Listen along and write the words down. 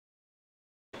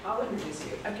I'll introduce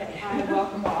you. Okay, hi,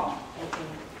 welcome all.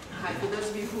 Hi, for those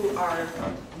of you who are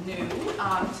new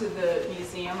to the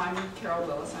museum, I'm Carol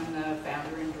Willis. I'm the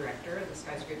founder and director of the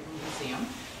Skyscraper Museum.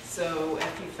 So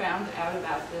if you found out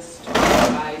about this talk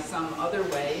by some other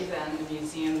way than the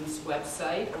museum's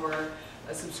website or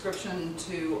a subscription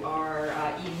to our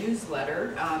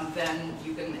e-newsletter, then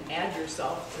you can add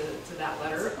yourself to that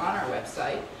letter on our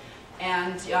website.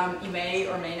 And you may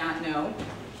or may not know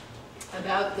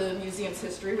about the museum's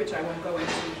history, which I won't go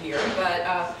into here,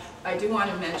 but I do want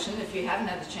to mention, if you haven't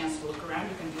had the chance to look around,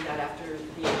 you can do that after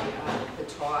the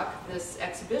talk. This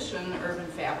exhibition, Urban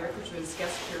Fabric, which was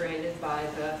guest curated by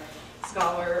the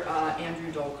scholar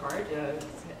Andrew Dolkart,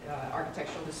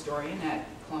 architectural historian at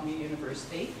Columbia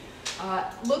University,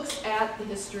 looks at the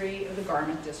history of the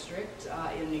garment district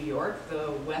in New York,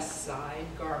 the West Side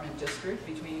garment district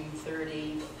between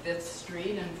 35th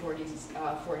Street and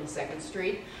 42nd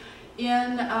Street,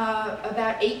 in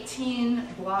about 18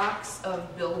 blocks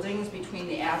of buildings between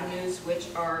the avenues, which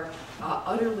are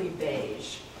utterly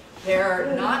beige.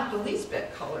 They're not the least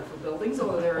bit colorful buildings,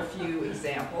 although there are a few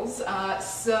examples.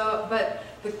 But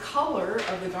the color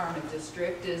of the garment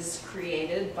district is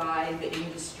created by the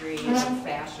industry of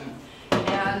fashion.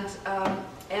 And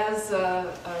as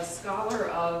a scholar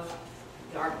of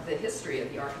the history of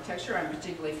the architecture, I'm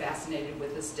particularly fascinated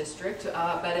with this district,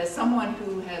 but as someone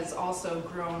who has also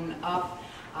grown up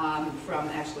from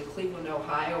actually Cleveland,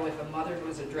 Ohio, with a mother who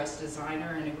was a dress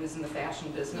designer and who was in the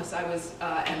fashion business,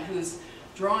 and whose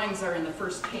drawings are in the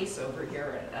first case over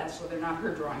here. Actually, they're not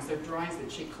her drawings, they're drawings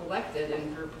that she collected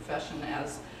in her profession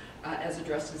as a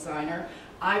dress designer.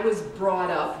 I was brought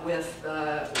up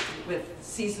with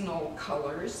seasonal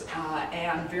colors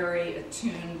and very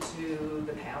attuned to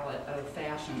the palette of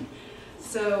fashion.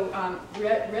 So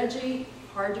Reggie,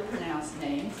 hard to pronounce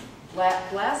name,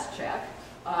 Blaszczyk,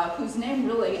 whose name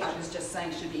really, I was just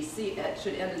saying,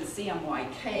 should end in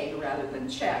C-M-Y-K rather than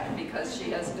Czech, because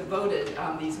she has devoted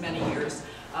these many years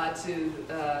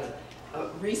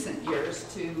recent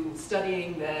years to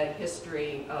studying the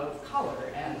history of color.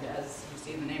 And as you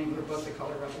see in the name of her book, The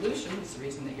Color Revolution, it's the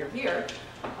reason that you're here,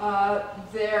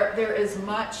 there is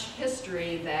much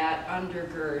history that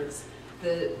undergirds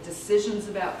the decisions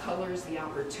about colors, the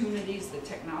opportunities, the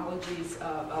technologies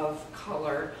of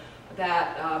color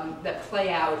that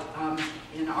play out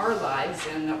in our lives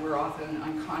and that we're often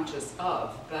unconscious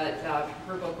of. But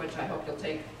her book, which I hope you'll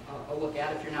take a look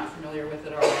at if you're not familiar with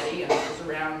it already, and it's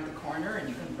around the corner and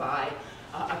you can buy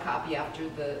a copy after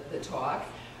the talk,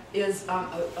 is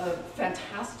a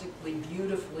fantastically,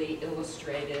 beautifully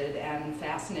illustrated and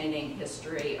fascinating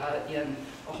history in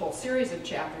a whole series of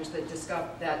chapters that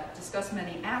discuss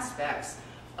many aspects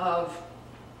of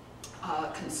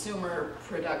consumer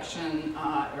production,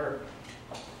 or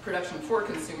production for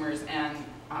consumers, and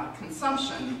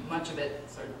consumption, much of it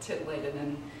sort of titillated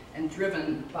and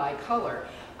driven by color.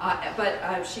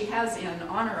 But she has, in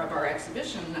honor of our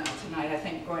exhibition tonight, I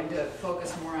think going to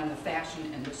focus more on the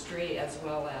fashion industry as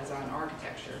well as on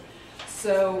architecture.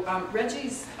 So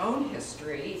Reggie's own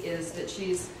history is that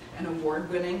she's an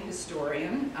award-winning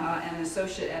historian and an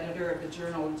associate editor of the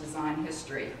Journal of Design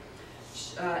History.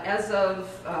 As of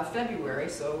February,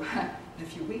 so in a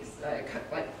few weeks,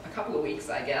 like a couple of weeks,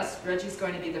 I guess, Reggie's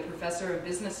going to be the professor of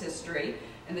business history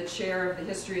and the chair of the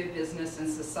history of business and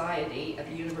society at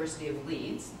the University of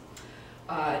Leeds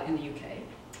in the UK.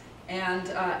 And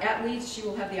at Leeds, she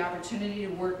will have the opportunity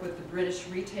to work with the British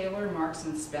retailer Marks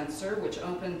 & Spencer, which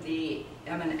opened the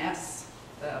M&S,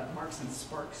 Marks &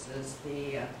 Sparks as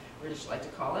the British like to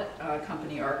call it,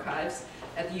 company archives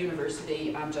at the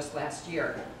university just last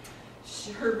year.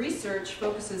 Her research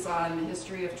focuses on the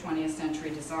history of 20th century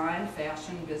design,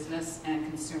 fashion, business, and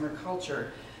consumer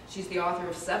culture. She's the author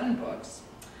of 7 books,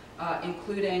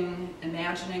 including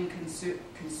Imagining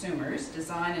Consumers,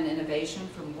 Design and Innovation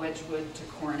from Wedgwood to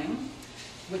Corning,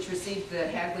 which received the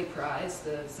Hagley Prize,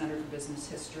 the Center for Business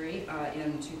History,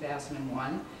 in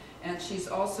 2001. And she's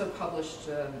also published,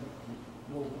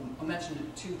 I'll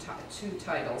mention two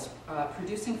titles,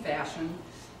 Producing Fashion,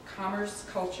 Commerce,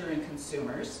 Culture, and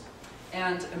Consumers,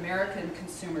 and American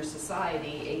Consumer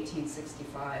Society,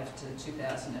 1865 to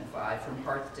 2005, From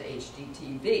Hearth to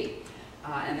HDTV.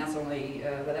 And that's only,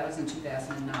 but that was in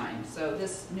 2009. So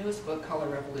this newest book, Color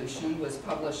Revolution, was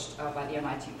published by the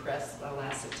MIT Press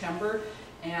last September,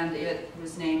 and it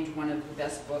was named one of the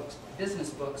best books,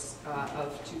 business books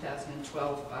of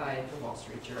 2012 by the Wall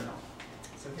Street Journal.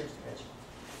 So here's Rich.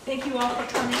 Thank you all for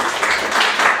coming. Is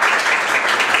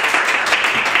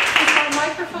my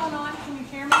microphone on? Can you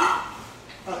hear me?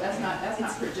 Oh, that's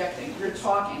not projecting. You're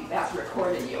talking. That's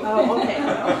recording you. Oh, okay.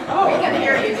 Oh, we can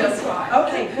hear you just fine.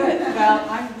 Okay, good. Well,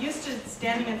 I'm used to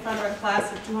standing in front of a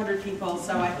class of 200 people,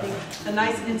 so I think a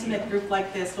nice intimate group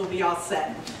like this will be all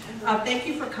set. Thank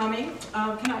you for coming.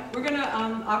 We're going to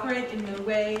operate in a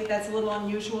way that's a little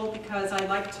unusual because I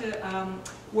like to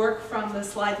work from the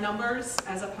slide numbers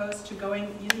as opposed to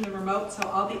using the remote. So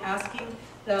I'll be asking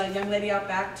the young lady out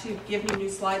back to give me new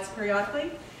slides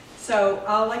periodically. So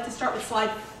I'd like to start with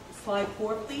slide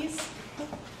 4, please.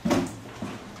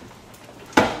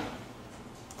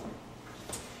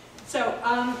 So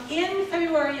in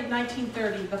February of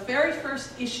 1930, the very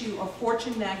first issue of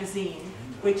Fortune magazine,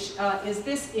 which is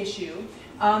this issue,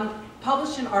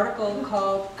 published an article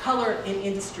called Color in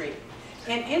Industry.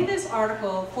 And in this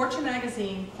article, Fortune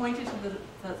magazine pointed to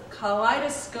the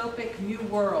kaleidoscopic new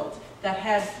world that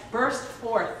had burst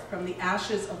forth from the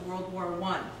ashes of World War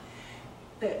I.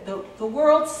 The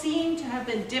world seemed to have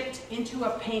been dipped into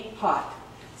a paint pot.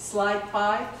 Slide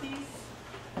 5, please.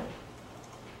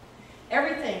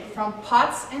 Everything from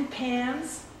pots and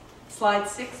pans, slide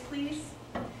 6, please,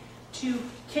 to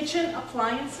kitchen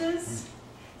appliances,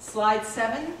 slide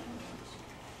 7,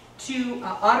 to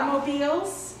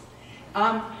automobiles,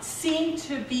 seemed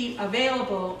to be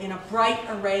available in a bright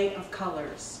array of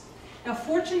colors. Now,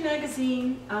 Fortune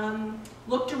magazine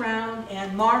looked around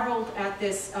and marveled at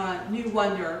this new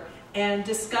wonder and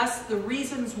discussed the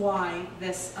reasons why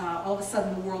this, all of a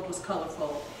sudden, the world was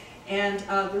colorful. And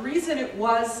the reason it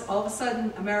was, all of a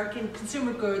sudden, American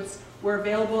consumer goods were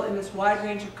available in this wide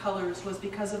range of colors was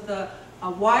because of the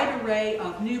wide array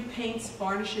of new paints,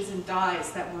 varnishes, and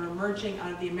dyes that were emerging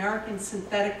out of the American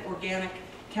synthetic organic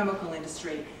chemical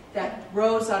industry that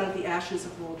rose out of the ashes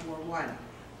of World War I.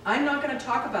 I'm not going to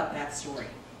talk about that story.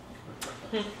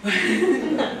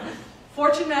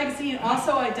 Fortune magazine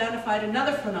also identified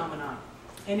another phenomenon,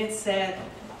 and it said,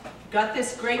 you've got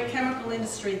this great chemical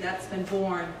industry that's been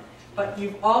born, but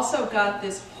you've also got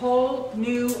this whole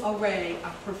new array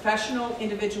of professional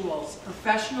individuals,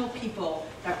 professional people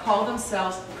that call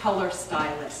themselves color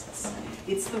stylists.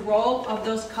 It's the role of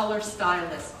those color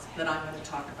stylists that I'm going to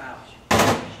talk about.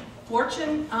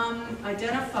 Fortune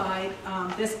identified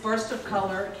this burst of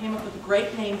color, came up with a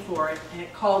great name for it, and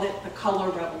it called it the color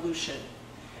revolution.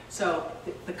 So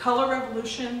the color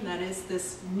revolution, that is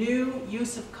this new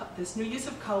use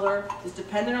of color, is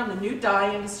dependent on the new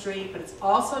dye industry, but it's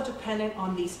also dependent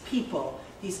on these people,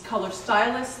 these color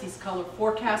stylists, these color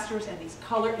forecasters, and these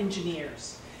color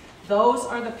engineers. Those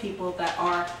are the people that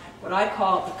are what I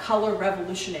call the color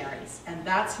revolutionaries, and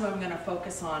that's who I'm going to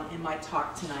focus on in my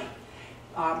talk tonight.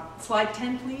 Slide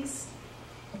 10, please.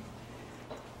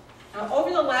 Over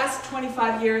the last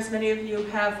 25 years, many of you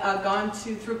have gone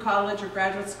through college or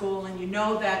graduate school, and you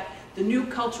know that the new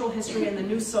cultural history and the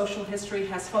new social history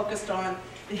has focused on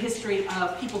the history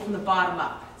of people from the bottom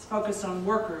up. It's focused on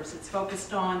workers, it's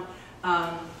focused on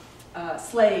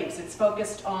slaves, it's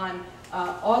focused on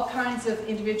all kinds of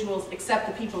individuals except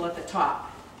the people at the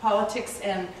top. Politics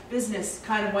and business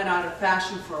kind of went out of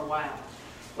fashion for a while.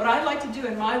 What I'd like to do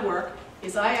in my work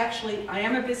is I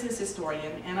am a business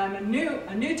historian, and I'm a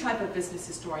new type of business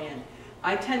historian.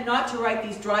 I tend not to write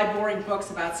these dry, boring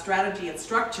books about strategy and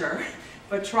structure,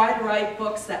 but try to write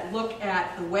books that look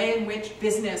at the way in which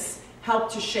business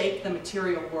helped to shape the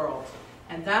material world.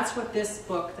 And that's what this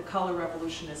book, The Color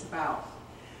Revolution, is about.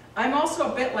 I'm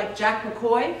also a bit like Jack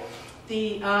McCoy,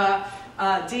 the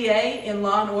DA in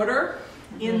Law and Order,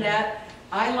 in that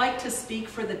I like to speak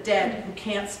for the dead who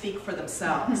can't speak for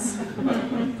themselves.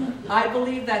 I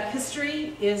believe that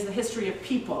history is the history of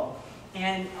people,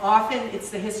 and often it's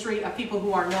the history of people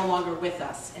who are no longer with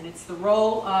us. And it's the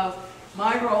role of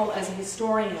my role as a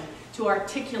historian to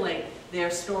articulate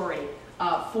their story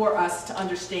for us to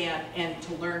understand and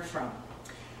to learn from.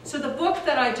 So the book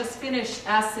that I just finished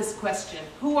asks this question: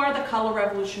 who are the color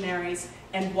revolutionaries,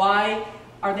 and why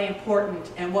are they important,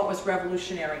 and what was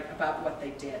revolutionary about what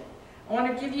they did? I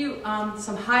want to give you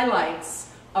some highlights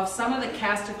of some of the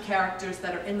cast of characters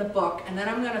that are in the book, and then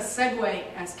I'm going to segue,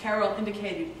 as Carol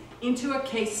indicated, into a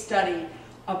case study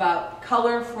about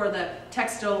color for the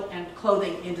textile and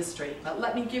clothing industry. But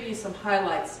let me give you some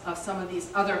highlights of some of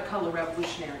these other color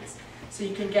revolutionaries so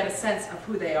you can get a sense of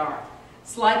who they are.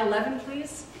 Slide 11,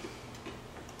 please.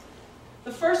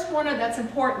 The first one that's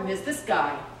important is this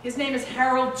guy. His name is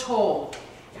Harold Toll.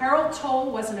 Harold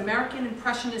Toll was an American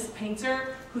Impressionist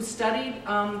painter who studied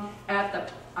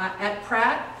at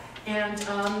Pratt and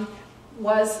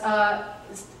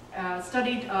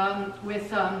studied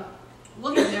with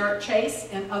William Merritt Chase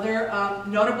and other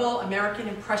notable American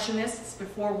Impressionists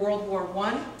before World War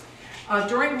I.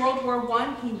 During World War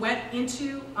I, he went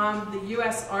into the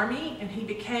U.S. Army, and he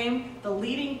became the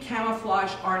leading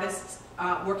camouflage artist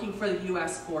working for the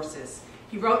U.S. forces.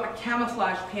 He wrote a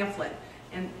camouflage pamphlet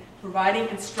and providing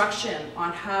instruction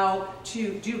on how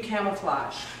to do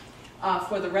camouflage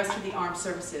for the rest of the armed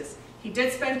services. He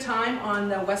did spend time on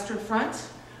the Western Front,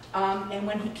 and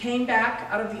when he came back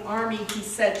out of the Army, he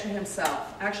said to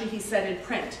himself, actually he said in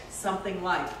print, something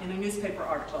like, in a newspaper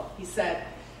article, he said,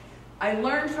 "I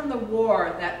learned from the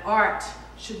war that art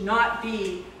should not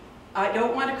be, I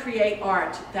don't want to create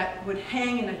art that would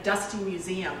hang in a dusty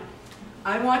museum.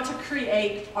 I want to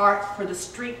create art for the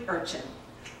street urchin.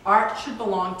 Art should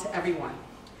belong to everyone."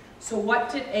 So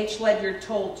what did H. Ledyard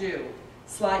Toll do?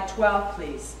 Slide 12,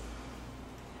 please.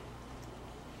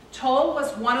 Toll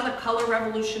was one of the color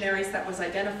revolutionaries that was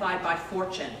identified by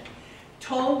Fortune.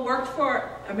 Toll worked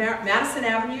for Madison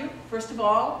Avenue, first of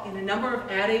all, in a number of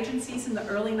ad agencies in the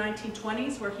early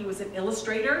 1920s where he was an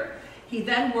illustrator. He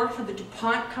then worked for the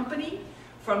DuPont Company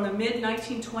from the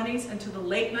mid-1920s until the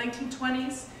late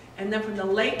 1920s. And then from the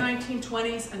late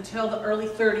 1920s until the early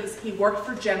 30s, he worked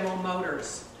for General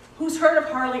Motors. Who's heard of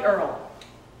Harley Earl?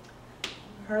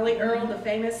 Harley Earl, the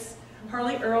famous,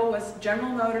 Harley Earl was General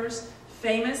Motors'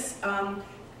 famous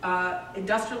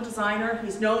industrial designer.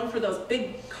 He's known for those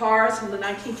big cars from the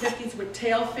 1950s with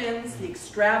tail fins, the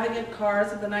extravagant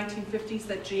cars of the 1950s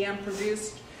that GM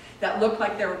produced that looked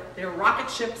like they were rocket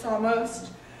ships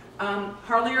almost.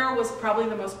 Harley Earl was probably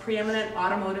the most preeminent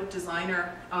automotive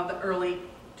designer of the early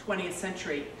 20th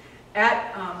century.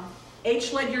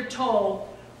 H. Ledyard Toll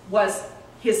was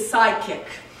his sidekick.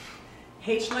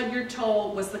 H. Ledyard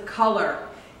Toll was the color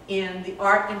in the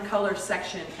art and color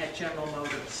section at General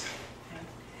Motors. Okay.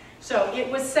 So it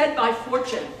was said by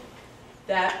Fortune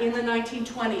that in the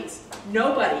 1920s,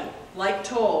 nobody like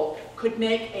Toll could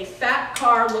make a fat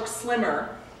car look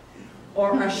slimmer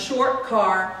or a short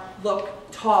car look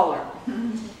taller.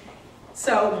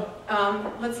 So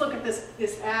let's look at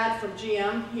this ad from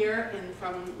GM here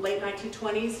from late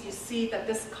 1920s. You see that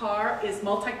this car is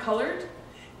multicolored.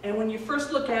 And when you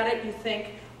first look at it, you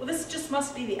think, well, this just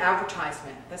must be the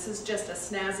advertisement. This is just a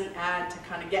snazzy ad to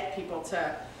kind of get people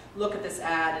to look at this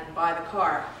ad and buy the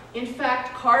car. In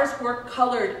fact, cars were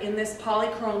colored in this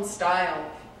polychrome style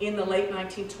in the late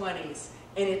 1920s.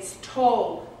 And it's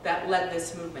Toll that led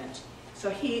this movement. So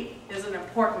he is an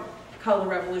important color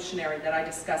revolutionary that I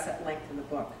discuss at length in the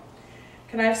book.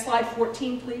 Can I have slide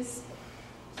 14, please?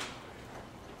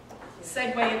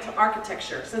 Segue into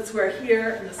architecture, since we're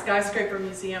here in the Skyscraper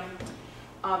Museum.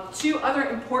 Two other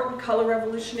important color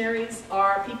revolutionaries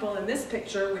are people in this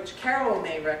picture, which Carol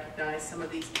may recognize some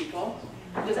of these people.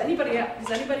 Does anybody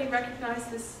recognize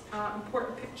this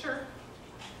important picture?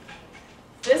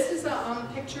 This is a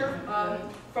picture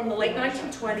from the late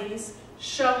 1920s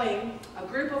showing a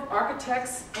group of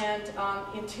architects and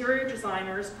interior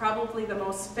designers, probably the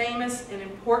most famous and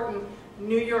important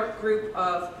New York group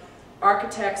of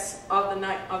architects of the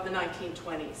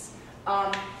 1920s.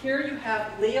 Here you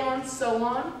have Leon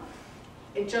Solon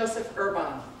and Joseph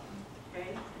Urban. Okay?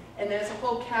 And there's a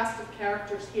whole cast of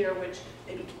characters here, which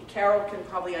maybe Carol can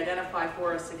probably identify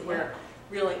for us if we're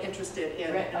really interested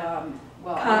in.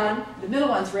 Kahn. The middle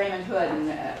one's Raymond Hood, and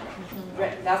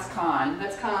that's Kahn.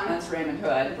 That's Kahn. That's Raymond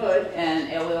Hood. And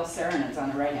Eliel Saarinen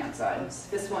on the right-hand side.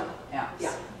 This one. Yeah.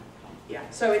 Yeah. Yeah.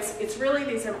 So it's really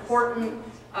these important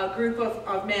group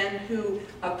of men who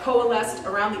coalesced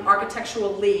around the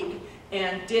Architectural League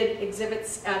and did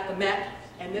exhibits at the Met.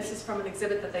 And this is from an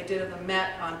exhibit that they did at the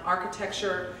Met on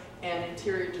architecture and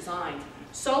interior design.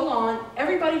 Solon,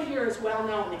 everybody here is well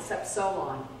known except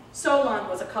Solon. Solon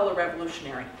was a color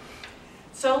revolutionary.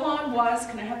 Solon was,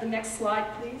 can I have the next slide,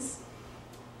 please?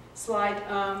 Slide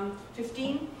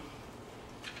 15.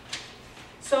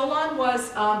 Solon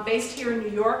was based here in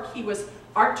New York. He was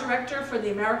art director for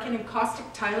the American Encaustic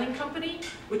Tiling Company,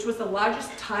 which was the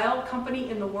largest tile company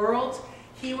in the world.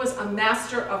 He was a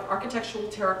master of architectural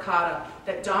terracotta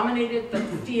that dominated the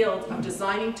field of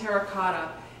designing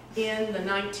terracotta in the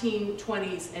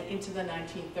 1920s and into the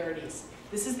 1930s.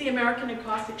 This is the American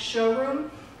Encaustic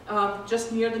showroom,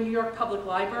 just near the New York Public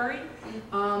Library.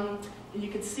 You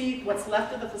can see what's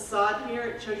left of the facade here.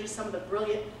 It shows you some of the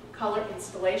brilliant color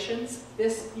installations.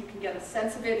 This, you can get a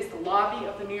sense of it, is the lobby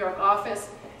of the New York office.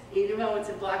 Even though it's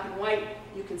in black and white,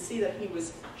 you can see that he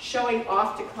was showing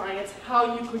off to clients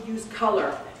how you could use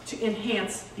color to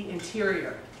enhance the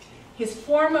interior. His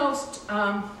foremost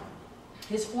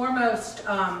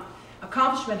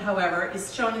accomplishment, however,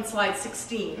 is shown in slide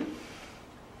 16.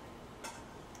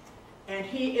 And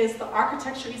he is the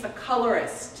architecture, he's a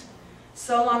colorist.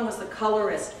 Solon was the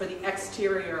colorist for the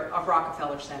exterior of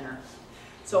Rockefeller Center.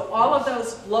 So all of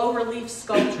those low relief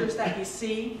sculptures that you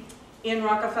see in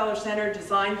Rockefeller Center,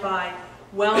 designed by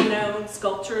well-known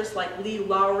sculptors like Lee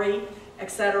Lowry,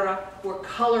 etc., were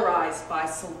colorized by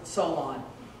Solon.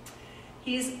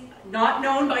 He's not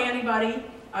known by anybody.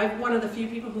 I'm one of the few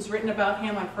people who's written about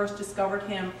him. I first discovered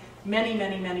him many,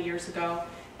 many, many years ago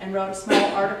and wrote a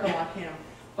small article on him.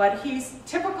 But he's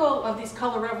typical of these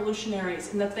color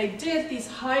revolutionaries in that they did these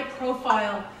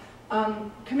high-profile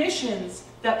commissions,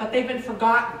 but they've been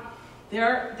forgotten.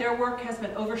 Their work has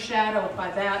been overshadowed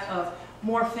by that of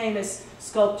more famous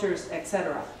sculptors,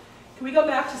 etc. Can we go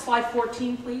back to slide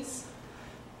 14, please?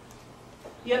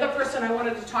 The other person I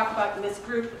wanted to talk about in this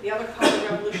group, the other color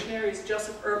revolutionary, is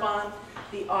Joseph Urban,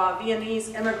 the Viennese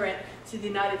immigrant to the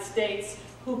United States,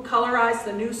 who colorized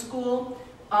the New School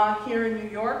here in New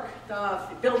York. The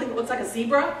building looks like a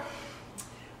zebra.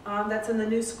 That's in the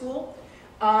New School.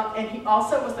 And he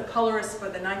also was the colorist for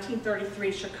the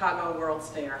 1933 Chicago World's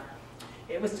Fair.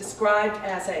 It was described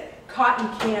as a cotton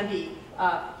candy,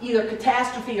 either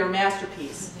catastrophe or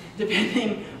masterpiece,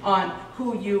 depending on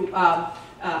who you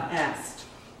asked.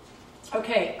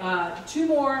 Okay, two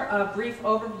more brief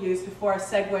overviews before I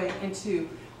segue into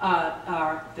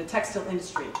the textile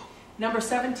industry. Number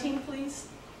 17, please.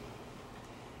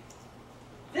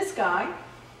 This guy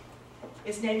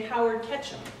is named Howard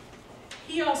Ketchum.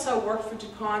 He also worked for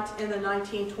DuPont in the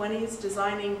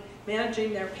 1920s,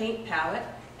 managing their paint palette.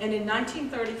 And in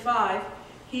 1935,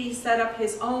 he set up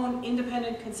his own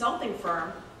independent consulting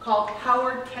firm called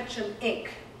Howard Ketchum, Inc.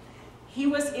 He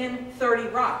was in 30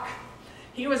 Rock.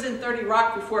 He was in 30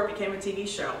 Rock before it became a TV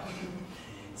show.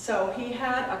 So he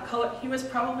had a color, he was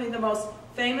probably the most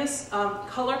famous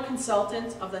color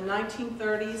consultant of the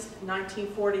 1930s,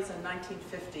 1940s, and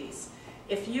 1950s.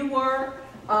 If you were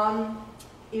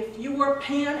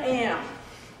Pan Am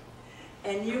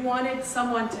and you wanted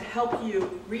someone to help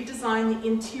you redesign the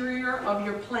interior of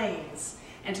your planes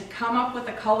and to come up with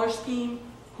a color scheme,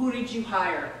 who did you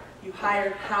hire? You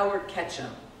hired Howard Ketchum.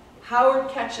 Howard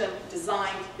Ketchum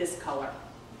designed this color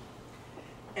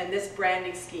and this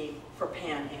branding scheme for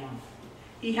Pan Am.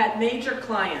 He had major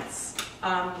clients.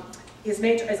 His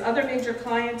other major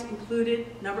client included,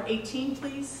 number 18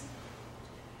 please,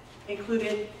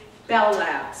 included Bell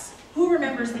Labs. Who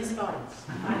remembers these phones?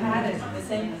 I had it, the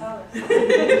same color.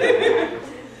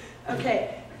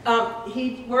 Okay,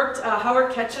 he worked,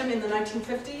 Howard Ketchum in the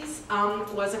 1950s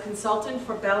was a consultant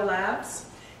for Bell Labs,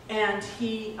 and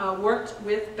he worked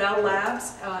with Bell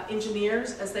Labs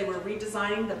engineers as they were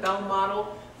redesigning the Bell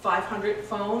Model 500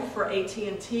 phone for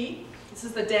AT&T. This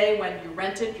is the day when you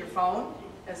rented your phone,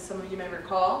 as some of you may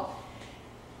recall.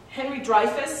 Henry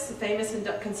Dreyfuss, the famous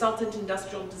consultant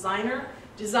industrial designer,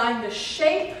 designed the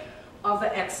shape of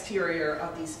the exterior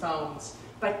of these phones,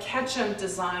 but Ketchum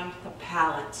designed the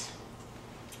palette.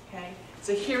 Okay?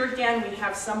 So here again we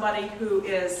have somebody who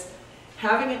is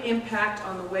having an impact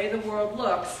on the way the world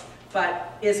looks,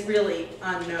 but is really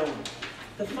unknown.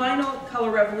 The final color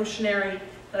revolutionary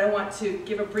that I want to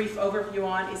give a brief overview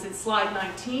on is in slide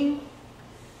 19.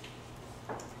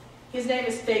 His name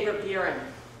is Faber Buren.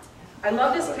 I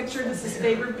love this picture. This is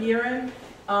Faber Buren.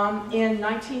 In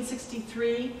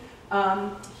 1963,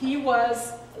 he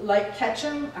was, like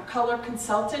Ketchum, a color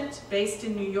consultant based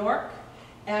in New York,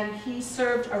 and he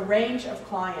served a range of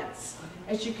clients.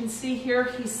 As you can see here,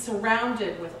 he's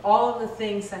surrounded with all of the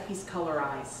things that he's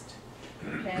colorized.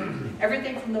 Okay?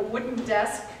 Everything from the wooden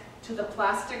desk to the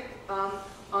plastic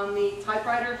on the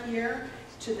typewriter here,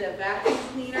 to the vacuum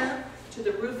cleaner, to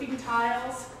the roofing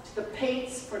tiles, to the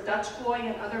paints for Dutch Boy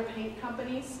and other paint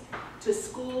companies, to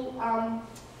school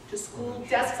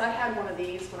desks. I had one of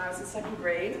these when I was in second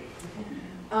grade.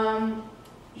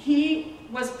 He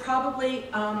was probably,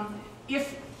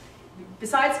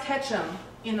 besides Ketchum,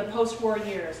 in the post-war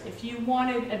years, if you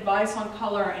wanted advice on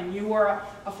color and you were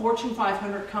a Fortune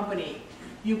 500 company,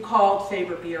 you called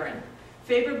Faber Buren.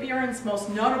 Faber Buren's most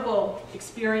notable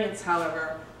experience,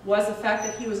 however, was the fact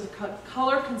that he was a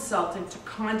color consultant to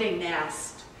Condé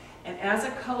Nast. And as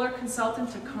a color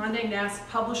consultant to Condé Nast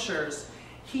publishers,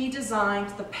 he designed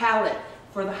the palette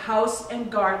for the House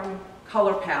and Garden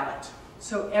color palette.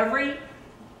 So every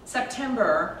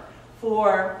September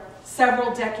for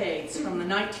several decades, from the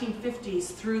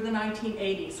 1950s through the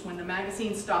 1980s, when the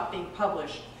magazine stopped being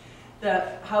published,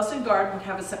 the House and Garden would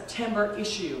have a September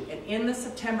issue. And in the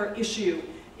September issue,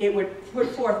 it would put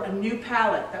forth a new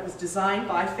palette that was designed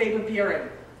by Faber Buren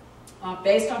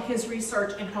based on his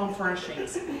research in home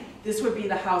furnishings. This would be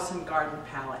the House and Garden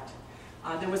palette.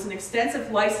 There was an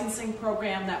extensive licensing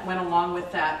program that went along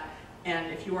with that,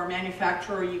 and if you were a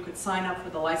manufacturer, you could sign up for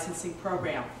the licensing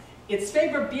program. It's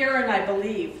Faber Buren, I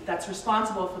believe, that's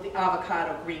responsible for the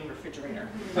avocado green refrigerator.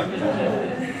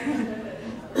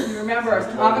 You remember,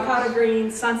 avocado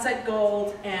green, sunset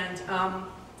gold, and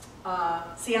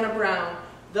sienna brown.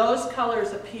 Those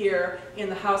colors appear in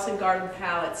the House and Garden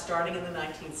palette starting in the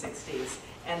 1960s,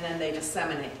 and then they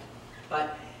disseminate.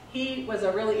 But he was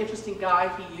a really interesting guy.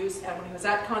 He used, when he was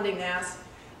at Condé Nast,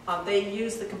 they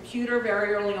used the computer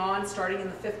very early on, starting in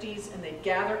the 50s, and they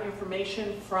gather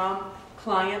information from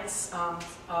clients of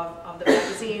the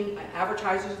magazine.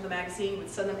 Advertisers of the magazine would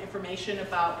send them information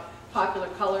about popular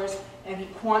colors, and he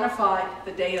quantified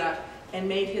the data and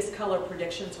made his color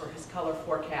predictions or his color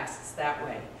forecasts that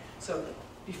way. So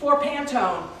before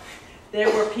Pantone,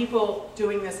 there were people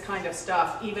doing this kind of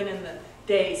stuff, even in the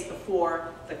days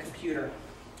before the computer.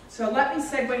 So let me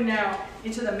segue now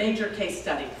into the major case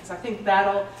study, because I think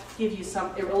that'll give you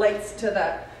some, it relates to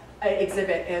the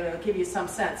exhibit, and it'll give you some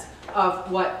sense of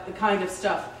what the kind of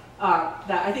stuff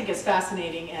that I think is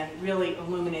fascinating and really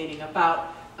illuminating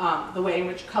about the way in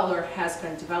which color has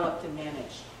been developed and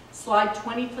managed. Slide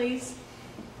 20, please.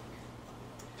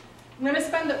 I'm going to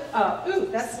spend the, ooh,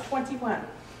 that's 21.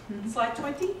 Slide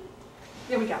 20?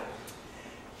 There we go.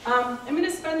 I'm going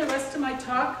to spend the rest of my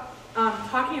talk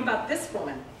talking about this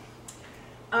woman.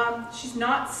 She's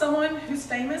not someone who's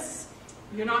famous.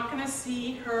 You're not going to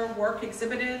see her work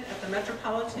exhibited at the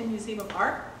Metropolitan Museum of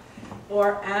Art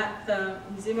or at the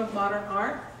Museum of Modern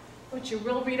Art, but you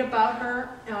will read about her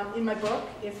in my book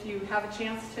if you have a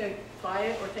chance to buy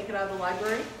it or take it out of the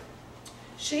library.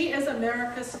 She is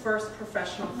America's first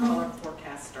professional color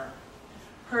forecaster.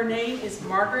 Her name is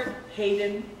Margaret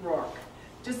Hayden Rourke.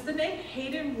 Does the name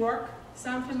Hayden Rourke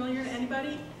sound familiar to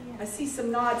anybody? I see some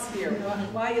nods here.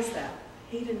 Why is that?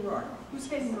 Hayden Rourke. Who's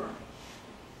Hayden Rourke?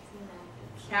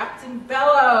 Captain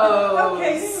Bellows.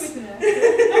 Okay,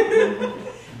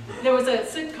 there was a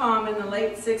sitcom in the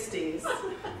late 60s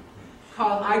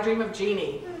called I Dream of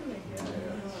Jeannie.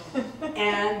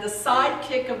 And the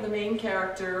sidekick of the main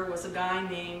character was a guy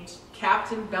named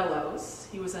Captain Bellows.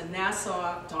 He was a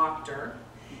Nassau doctor,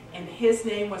 and his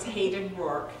name was Hayden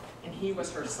Rourke, and he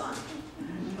was her son.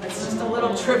 That's just a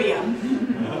little trivia.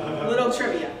 A little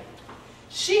trivia.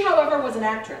 She, however, was an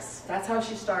actress. That's how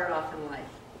she started off in life.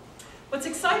 What's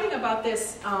exciting about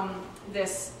this,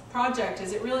 this project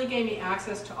is it really gave me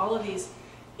access to all of these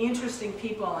interesting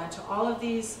people and to all of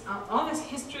these, all this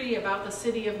history about the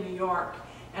city of New York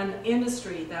and the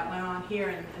industry that went on here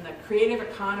and the creative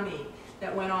economy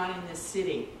that went on in this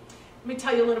city. Let me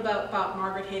tell you a little bit about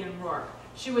Margaret Hayden Rourke.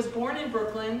 She was born in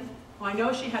Brooklyn. Well, I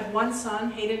know she had one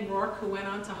son, Hayden Rourke, who went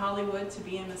on to Hollywood to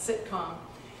be in a sitcom.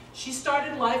 She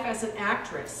started life as an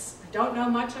actress. I don't know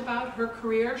much about her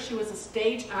career. She was a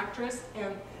stage actress,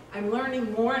 and I'm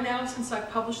learning more now since I've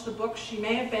published the book. She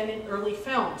may have been in early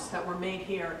films that were made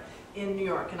here in New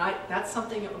York, and that's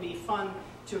something that would be fun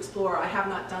to explore. I have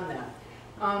not done that.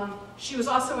 She was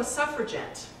also a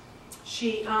suffragette.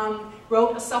 She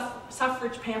wrote a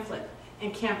suffrage pamphlet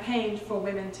and campaigned for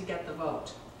women to get the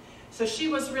vote. So she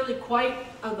was really quite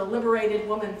the liberated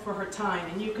woman for her time,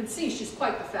 and you can see she's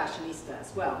quite the fashionista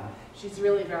as well. She's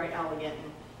really very elegant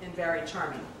and very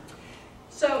charming.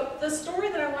 So the story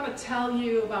that I want to tell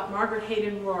you about Margaret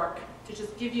Hayden Rourke, to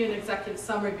just give you an executive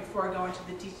summary before I go into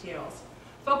the details,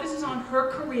 focuses on her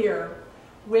career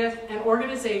with an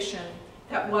organization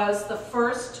that was the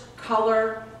first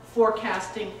color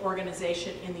forecasting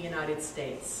organization in the United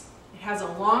States. It has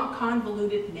a long,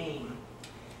 convoluted name.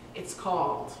 It's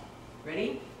called,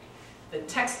 ready? The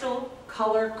Textile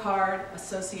Color Card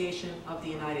Association of the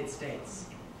United States.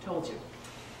 Told you.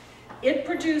 It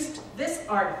produced this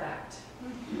artifact,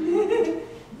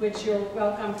 which you're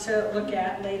welcome to look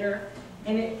at later,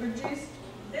 and it produced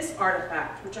this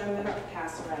artifact, which I'm going to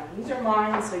pass around. These are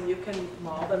mine, so you can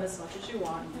maul them as much as you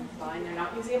want. Fine, they're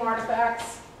not museum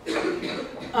artifacts.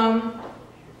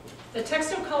 The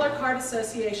Textile Color Card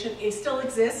Association, it still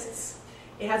exists.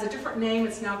 It has a different name.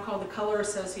 It's now called the Color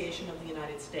Association of the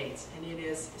United States, and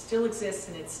it still exists,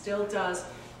 and it still does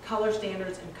color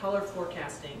standards and color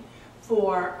forecasting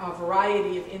for a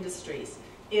variety of industries.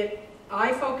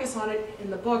 I focus on it in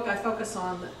the book. I focus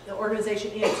on the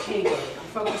organization in its heyday. I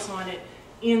focus on it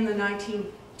in the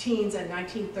 19-teens and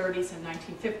 1930s and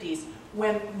 1950s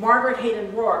when Margaret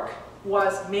Hayden Rourke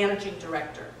was managing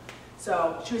director.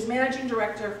 So she was managing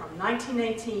director from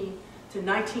 1918 to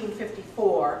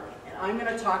 1954, and I'm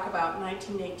going to talk about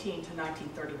 1918 to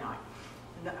 1939.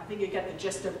 And I think you get the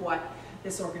gist of what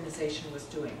this organization was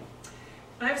doing.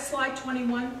 Can I have slide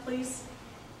 21, please?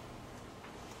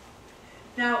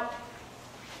 Now,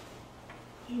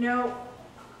 you know,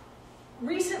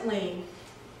 recently,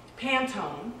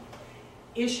 Pantone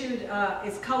issued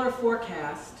its color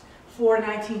forecast for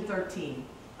 1913.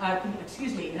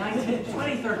 Excuse me,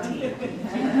 2013.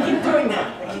 Keep doing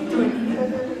that. Keep doing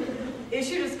that.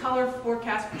 Issued its color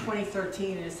forecast for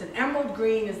 2013, and it's an emerald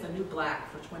green is the new black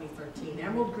for 2013.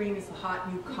 Emerald green is the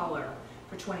hot new color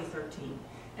for 2013.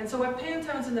 And so what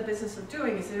Pantone's in the business of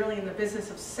doing is really in the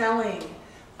business of selling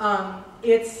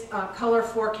its color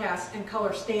forecast and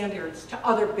color standards to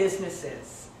other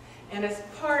businesses. And as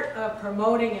part of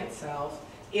promoting itself,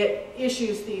 it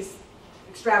issues these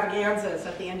extravaganzas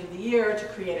at the end of the year to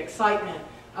create excitement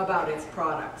about its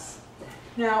products.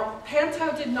 Now,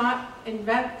 Pantone did not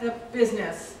invent the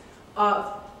business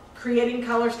of creating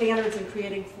color standards and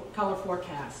creating color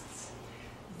forecasts.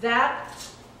 That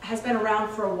has been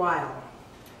around for a while.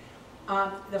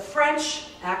 The French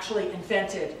actually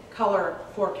invented color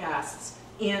forecasts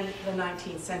in the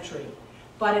 19th century,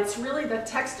 but it's really the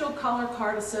Textile Color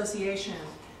Card Association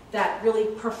that really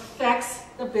perfects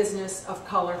the business of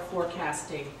color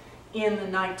forecasting in the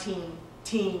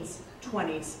 19-teens,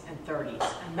 20s, and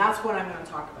 30s, and that's what I'm going to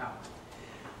talk about.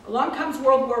 Along comes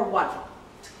World War I.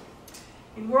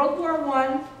 In World War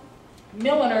I,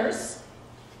 milliners,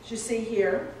 as you see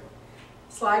here,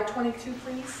 slide 22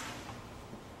 please,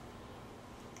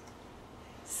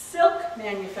 silk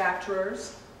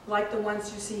manufacturers, like the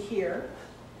ones you see here,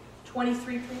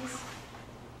 23 please,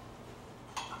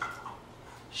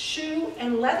 shoe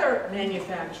and leather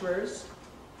manufacturers,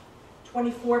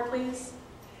 24 please,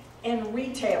 and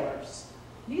retailers.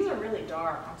 These are really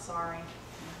dark, I'm sorry.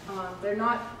 They're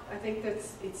not, I think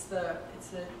it's the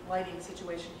lighting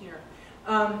situation here.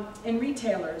 And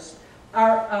retailers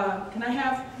are, can I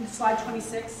have slide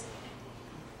 26?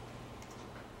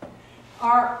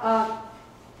 Are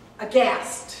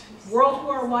aghast. World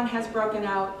War I has broken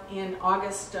out in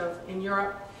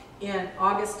Europe in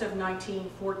August of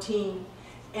 1914.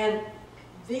 And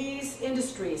these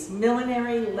industries,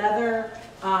 millinery, leather,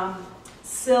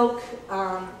 silk,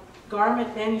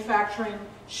 garment manufacturing,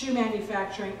 shoe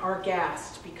manufacturing, are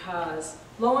aghast because,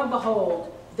 lo and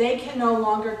behold, they can no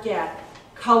longer get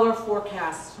color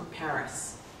forecasts from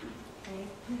Paris. Okay?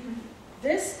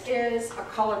 This is a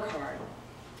color card.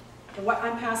 And what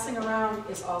I'm passing around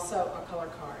is also a color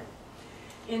card.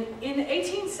 In the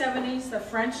 1870s, the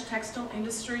French textile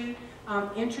industry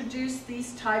introduced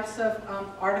these types of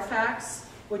artifacts,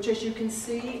 which, as you can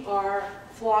see, are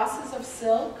flosses of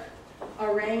silk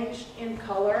arranged in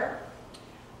color.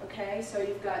 Okay, so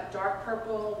you've got dark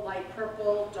purple,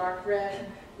 dark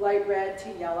red, light red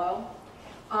to yellow.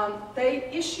 They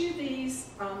issue these,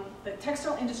 the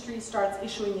textile industry starts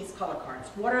issuing these color cards.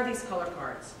 What are these color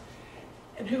cards?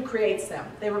 And who creates them?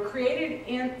 They were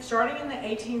created starting in the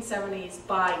 1870s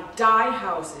by dye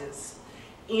houses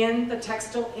in the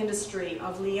textile industry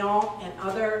of Lyon and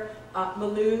other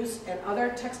Mulhouse and other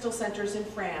textile centers in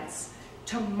France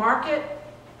to market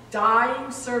dyeing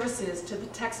services to the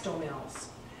textile mills.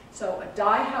 So a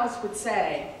dye house would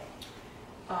say,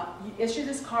 you issue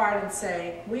this card and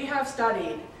say, we have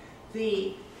studied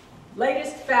the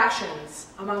latest fashions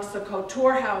amongst the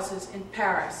couture houses in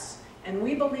Paris, and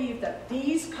we believe that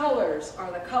these colors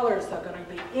are the colors that are going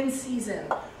to be in season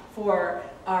for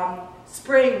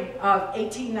spring of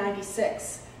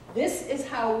 1896. This is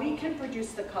how we can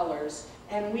produce the colors,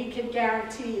 and we can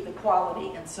guarantee the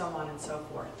quality, and so on and so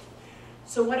forth.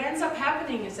 So what ends up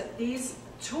happening is that these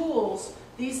tools,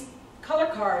 these color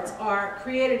cards, are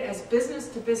created as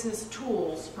business-to-business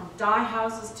tools from dye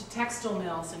houses to textile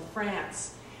mills in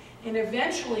France. And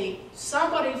eventually,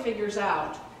 somebody figures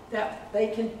out that they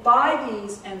can buy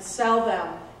these and sell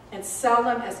them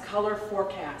as color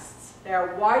forecasts. They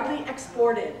are widely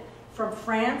exported from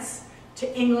France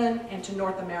to England and to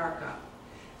North America.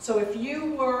 So if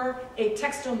you were a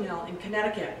textile mill in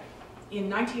Connecticut in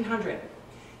 1900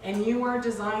 and you were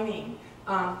designing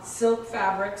silk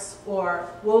fabrics or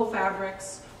wool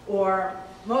fabrics or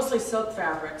mostly silk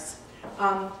fabrics,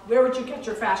 where would you get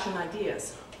your fashion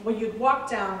ideas? Well, you'd walk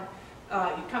down,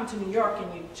 you'd come to New York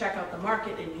and you'd check out the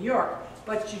market in New York,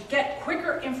 but you'd get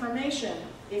quicker information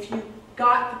if you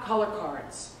got the color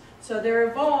cards. So there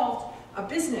evolved a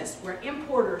business where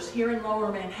importers here in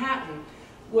Lower Manhattan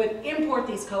would import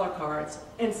these color cards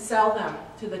and sell them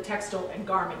to the textile and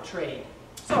garment trade.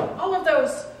 So all of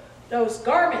those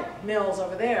garment mills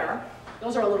over there,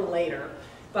 those are a little later,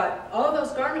 but all of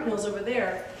those garment mills over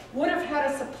there would have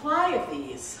had a supply of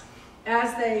these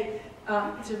as they,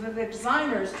 to the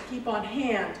designers to keep on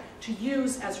hand to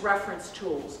use as reference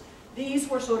tools. These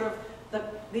were sort of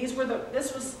this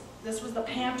was the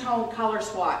Pantone color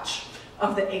swatch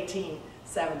of the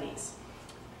 1870s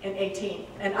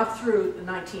and up through the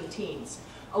 19-teens.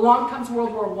 Along comes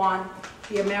World War I.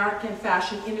 The American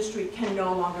fashion industry can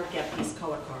no longer get these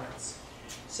color cards.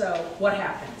 So what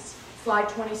happens? Slide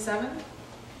 27.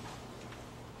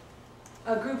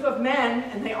 A group of men,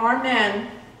 and they are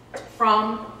men,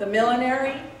 from the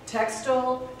millinery,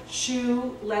 textile,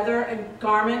 shoe, leather, and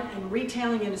garment, and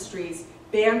retailing industries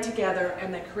band together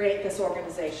and they create this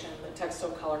organization, the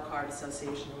Textile Color Card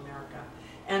Association of America.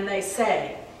 And they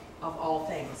say, of all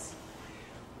things,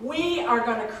 we are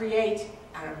going to create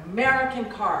an American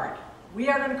card. We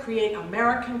are going to create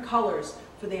American colors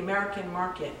for the American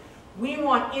market. We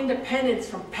want independence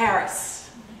from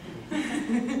Paris.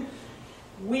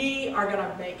 We are going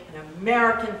to make an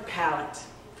American palette.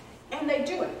 And they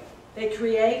do it. They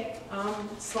create,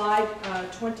 slide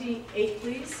 28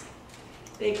 please.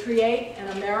 They create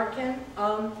an American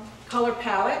color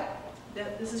palette.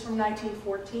 This is from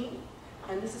 1914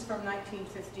 and this is from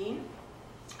 1915.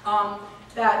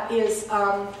 That is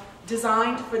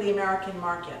designed for the American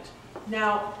market.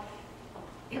 Now,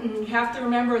 you have to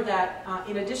remember that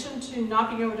in addition to not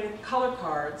being able to get color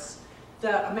cards,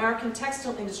 the American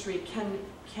textile industry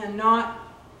cannot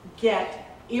get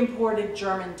imported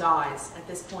German dyes at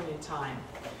this point in time.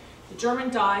 The German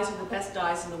dyes are the best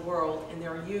dyes in the world and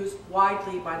they're used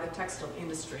widely by the textile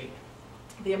industry.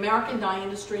 The American dye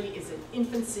industry is in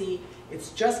infancy,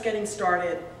 it's just getting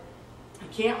started. You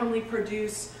can't really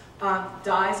produce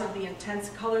dyes of the intense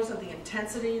colors of the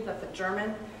intensity that the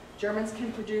Germans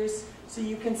can produce. So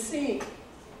you can see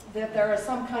that there are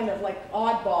some kind of like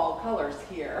oddball colors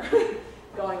here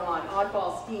going on,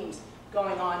 oddball schemes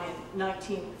going on in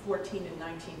 1914 and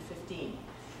 1915.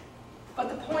 But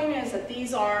the point is that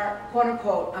these are, quote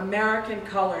unquote, American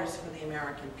colors for the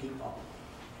American people.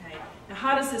 Okay? Now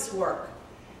how does this work?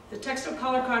 The Textile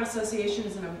Color Card Association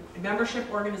is a membership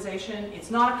organization.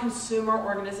 It's not a consumer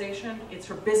organization. It's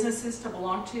for businesses to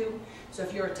belong to. So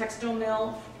if you're a textile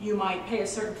mill, you might pay a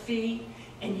certain fee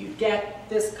and you get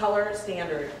this color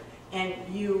standard. And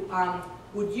you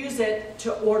would use it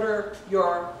to order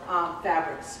your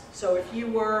fabrics. So if you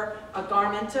were a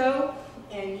garmento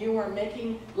and you were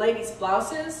making ladies'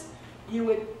 blouses, you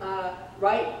would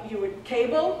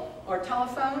cable or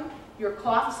telephone your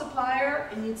cloth supplier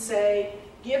and you'd say,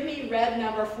 give me red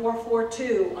number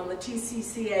 442 on the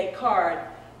TCCA card.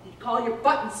 You'd call your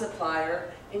button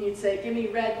supplier and you'd say, give me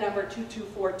red number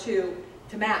 2242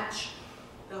 to match.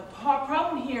 The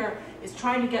problem here is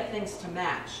trying to get things to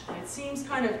match. And it seems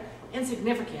kind of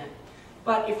insignificant,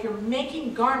 but if you're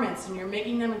making garments and you're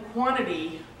making them in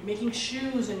quantity, you're making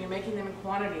shoes and you're making them in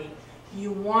quantity,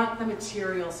 you want the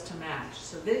materials to match.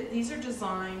 So these are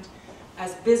designed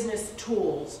as business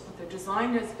tools, but they're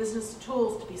designed as business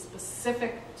tools to be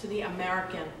specific to the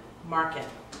American market.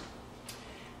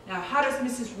 Now, how does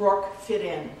Mrs. Rourke fit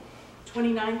in?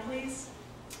 29, please.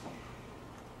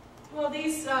 Well,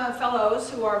 these fellows,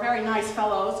 who are very nice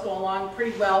fellows, go along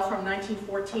pretty well from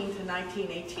 1914 to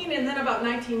 1918, and then about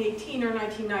 1918 or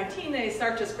 1919, they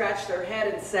start to scratch their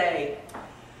head and say,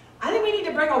 I think we need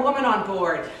to bring a woman on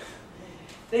board.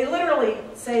 They literally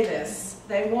say this.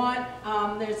 They want,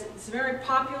 it's very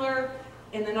popular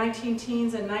in the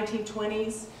 19-teens and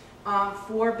 1920s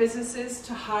for businesses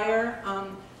to hire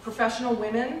professional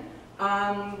women,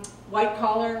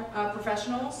 white-collar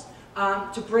professionals,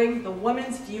 to bring the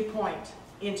woman's viewpoint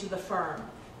into the firm.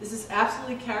 This is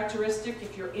absolutely characteristic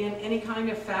if you're in any kind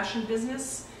of fashion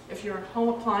business, if you're in home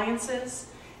appliances,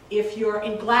 if you're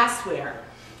in glassware.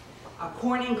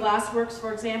 Corning Glassworks,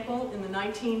 for example, in the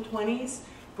 1920s,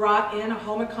 brought in a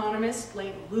home economist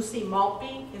named Lucy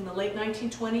Maltby in the late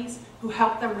 1920s, who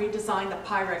helped them redesign the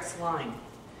Pyrex line.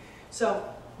 So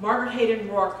Margaret Hayden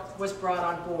Rourke was brought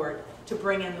on board to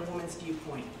bring in the woman's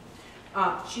viewpoint.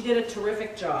 She did a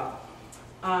terrific job.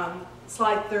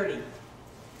 Slide 30.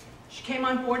 She came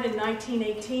on board in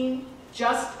 1918,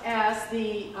 just as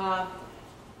the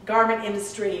garment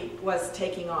industry was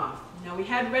taking off. Now, we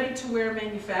had ready-to-wear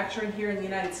manufacturing here in the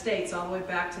United States all the way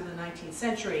back to the 19th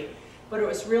century, but it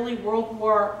was really World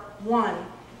War I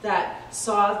that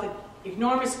saw the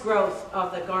enormous growth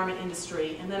of the garment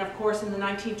industry. And then, of course, in the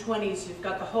 1920s, you've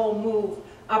got the whole move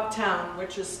uptown,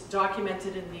 which is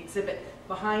documented in the exhibit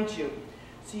behind you.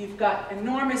 So you've got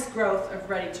enormous growth of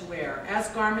ready-to-wear. As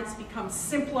garments become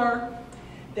simpler,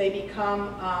 they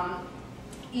become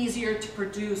easier to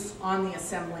produce on the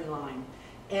assembly line.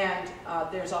 And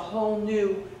there's a whole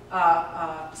new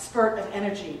spurt of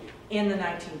energy in the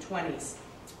 1920s.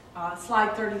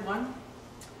 Slide 31.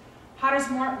 How does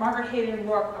Margaret Hayden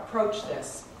Rourke approach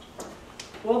this?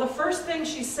 Well, the first thing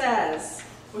she says,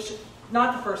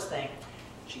 not the first thing,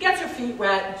 she gets her feet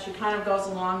wet and she kind of goes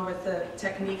along with the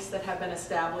techniques that have been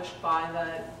established by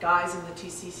the guys in the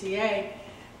TCCA.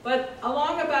 But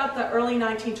along about the early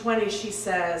 1920s, she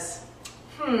says,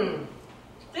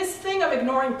 this thing of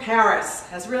ignoring Paris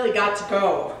has really got to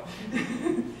go.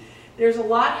 There's a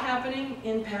lot happening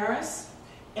in Paris,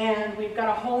 and we've got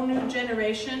a whole new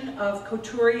generation of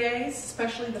couturiers,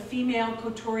 especially the female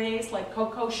couturiers like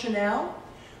Coco Chanel,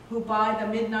 who by the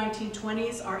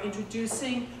mid-1920s are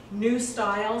introducing new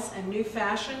styles and new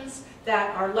fashions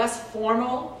that are less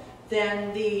formal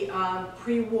than the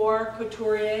pre-war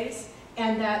couturiers,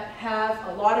 and that have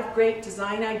a lot of great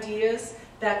design ideas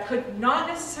that could not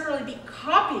necessarily be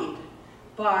copied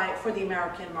for the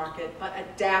American market, but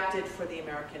adapted for the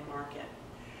American market.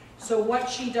 So what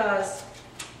she does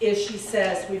is she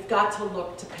says, we've got to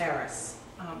look to Paris.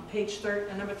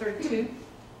 Number 32.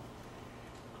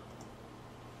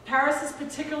 Paris is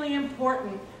particularly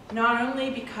important not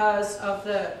only because of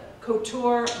the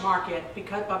couture market,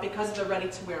 but because of the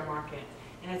ready-to-wear market.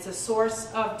 And it's a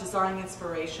source of design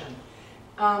inspiration.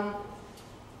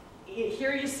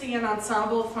 Here you see an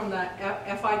ensemble from the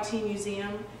FIT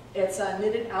Museum. It's a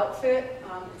knitted outfit.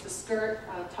 It's a skirt,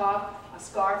 a top, a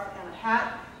scarf, and a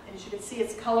hat. And as you can see,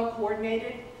 it's color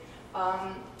coordinated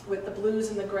with the blues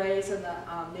and the grays and the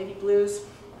navy blues.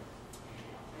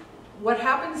 What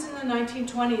happens in the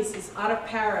 1920s is out of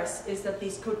Paris is that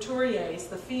these couturiers,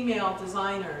 the female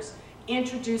designers,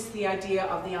 introduce the idea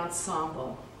of the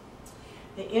ensemble.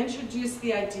 They introduce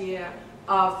the idea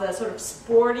of the sort of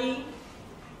sporty,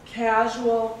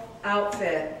 casual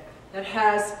outfit that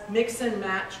has mix and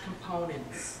match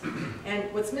components.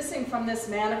 And what's missing from this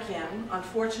mannequin,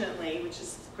 unfortunately, which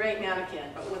is a great mannequin,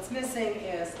 but what's missing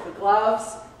is the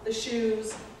gloves, the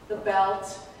shoes, the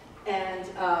belt, and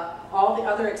all the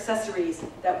other accessories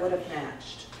that would have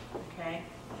matched. Okay?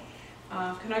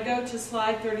 Can I go to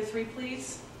slide 33,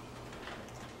 please?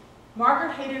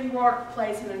 Margaret Hayden Rourke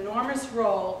plays an enormous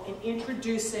role in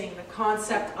introducing the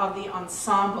concept of the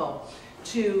ensemble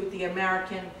to the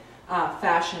American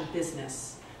fashion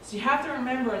business. So you have to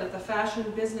remember that the fashion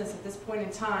business at this point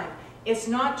in time, it's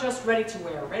not just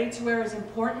ready-to-wear. Ready-to-wear is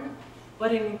important,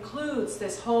 but it includes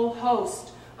this whole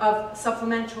host of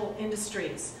supplemental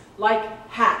industries like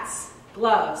hats,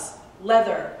 gloves,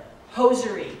 leather,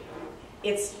 hosiery.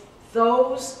 It's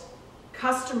those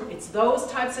types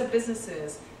of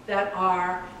businesses that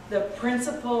are the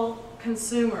principal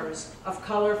consumers of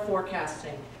color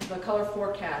forecasting, the color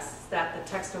forecasts that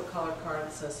the Textile Color Card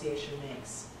Association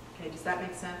makes. Okay, does that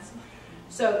make sense?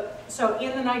 So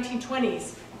in the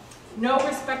 1920s, no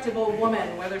respectable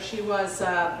woman, whether she was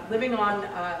living on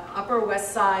Upper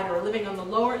West Side or living on the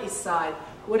Lower East Side,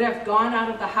 would have gone out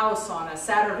of the house on a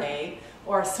Saturday,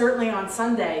 or certainly on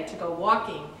Sunday, to go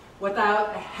walking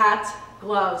without a hat,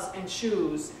 gloves, and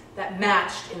shoes that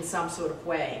matched in some sort of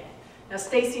way. Now,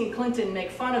 Stacey and Clinton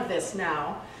make fun of this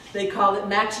now. They call it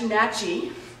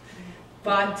matchy-matchy.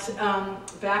 But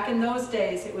back in those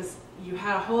days, you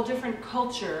had a whole different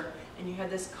culture, and you had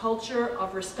this culture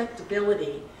of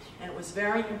respectability, and it was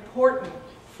very important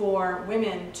for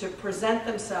women to present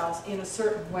themselves in a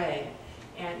certain way.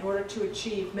 And in order to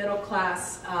achieve middle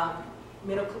class,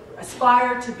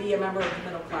 aspire to be a member of the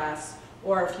middle class,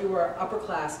 or if you were upper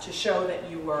class, to show that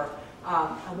you were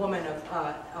a woman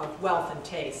of wealth and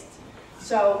taste.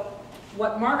 So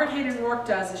what Margaret Hayden Rourke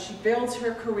does is she builds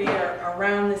her career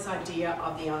around this idea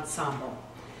of the ensemble.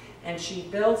 And she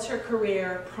builds her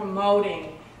career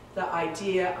promoting the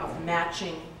idea of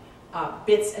matching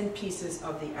bits and pieces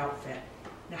of the outfit.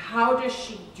 Now, how does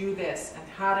she do this, and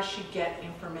how does she get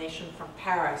information from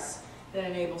Paris that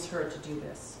enables her to do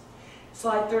this?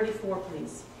 Slide 34,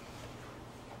 please.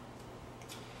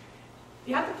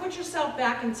 You have to put yourself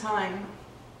back in time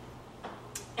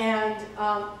and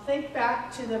think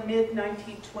back to the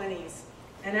mid-1920s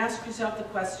and ask yourself the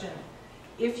question,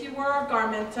 if you were a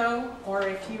garmento, or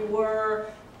if you were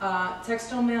a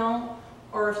textile mill,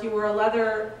 or if you were a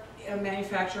leather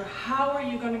manufacturer, how are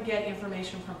you going to get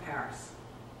information from Paris?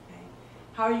 Okay?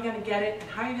 How are you going to get it, and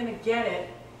how are you going to get it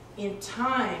in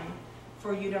time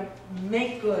for you to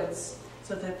make goods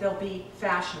so that they'll be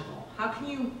fashionable? How can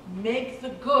you make the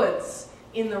goods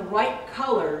in the right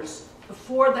colors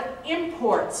before the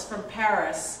imports from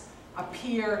Paris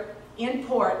appear in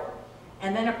port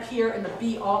and then appear in the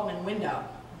B. Altman window?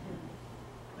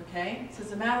 Okay, so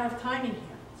it's a matter of timing here.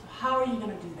 So how are you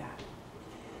going to do that?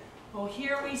 Well,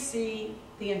 here we see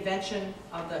the invention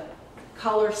of the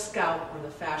color scout, or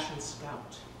the fashion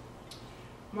scout.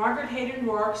 Margaret Hayden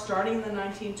Rourke, starting in the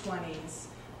 1920s,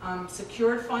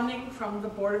 secured funding from the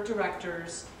board of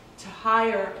directors to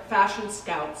hire fashion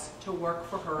scouts to work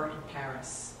for her in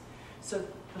Paris. So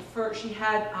she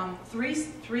had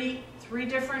three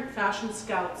different fashion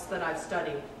scouts that I've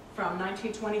studied from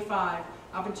 1925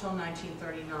 up until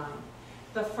 1939.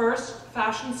 The first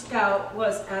fashion scout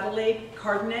was Adelaide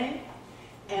Cardenet,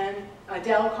 and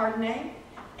Adele Cardinay.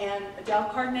 And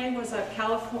Adele Cardinay was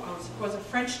was a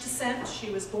French descent. She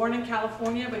was born in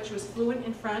California, but she was fluent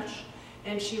in French.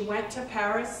 And she went to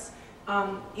Paris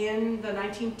in the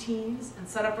 19-teens and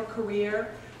set up a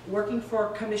career working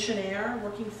for Commissionaire,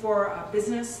 working for a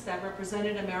business that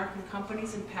represented American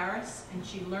companies in Paris. And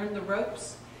she learned the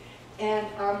ropes. And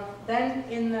then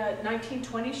in the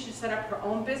 1920s, she set up her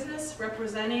own business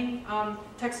representing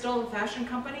textile and fashion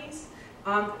companies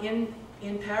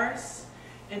in Paris.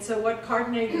 And so what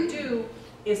Cardinay would do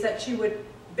is that she would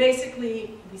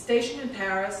basically be stationed in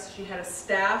Paris. She had a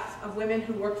staff of women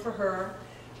who worked for her.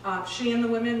 She and the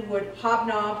women would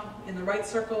hobnob in the right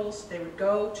circles. They would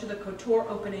go to the couture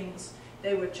openings.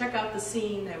 They would check out the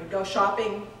scene. They would go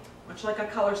shopping, much like a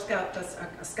color scout does,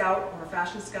 a scout or a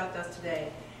fashion scout does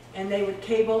today. And they would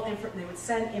they would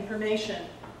send information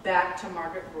back to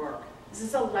Margaret Rourke. This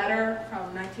is a letter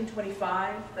from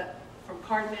 1925 from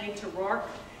Cardinay to Rourke.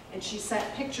 And she sent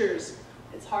pictures.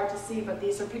 It's hard to see, but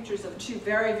these are pictures of two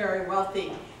very, very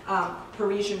wealthy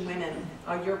Parisian women,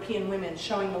 European women,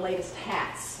 showing the latest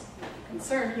hats. The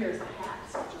concern here is the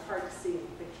hats, which are hard to see in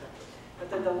the picture. But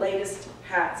they're the latest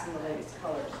hats in the latest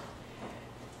colors.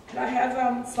 Could I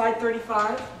have slide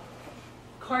 35?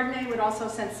 Cardinay would also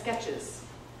send sketches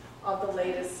of the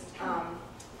latest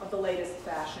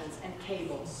fashions and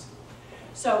cables.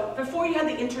 So before you had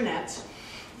the internet,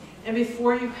 and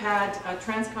before you had a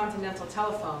transcontinental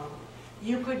telephone,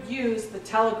 you could use the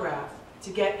telegraph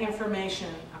to get information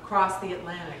across the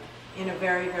Atlantic in a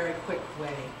very, very quick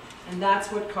way. And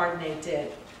that's what Cardinay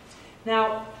did.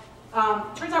 Now,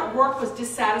 turns out Rourke was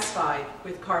dissatisfied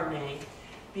with Cardinay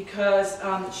because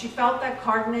she felt that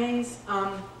Cardinay's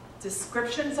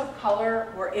descriptions of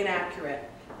color were inaccurate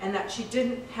and that she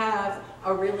didn't have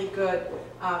a really good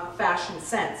fashion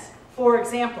sense. For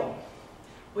example,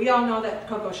 we all know that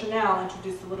Coco Chanel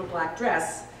introduced the little black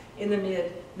dress in the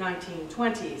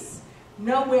mid-1920s.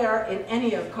 Nowhere in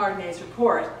any of Cardinay's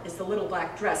report is the little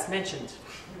black dress mentioned.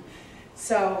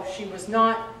 So she was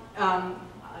not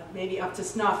maybe up to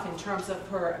snuff in terms of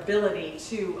her ability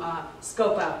to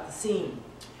scope out the scene.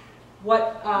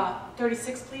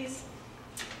 36 please?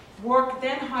 Rourke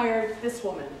then hired this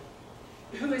woman,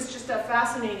 who is just a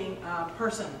fascinating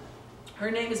person.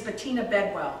 Her name is Bettina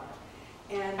Bedwell.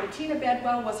 And Bettina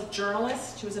Bedwell was a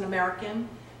journalist. She was an American.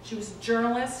 She was a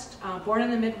journalist, born in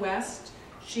the Midwest.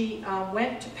 She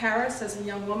went to Paris as a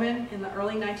young woman in the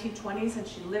early 1920s, and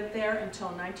she lived there until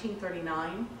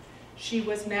 1939. She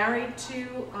was married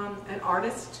to an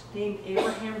artist named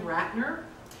Abraham Ratner.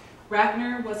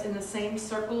 Ratner was in the same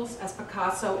circles as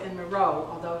Picasso and Miro,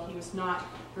 although he was not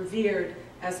revered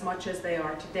as much as they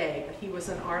are today. But he was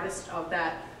an artist of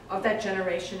that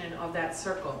generation and of that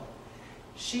circle.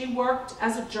 She worked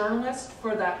as a journalist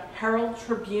for the Herald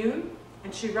Tribune,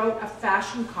 and she wrote a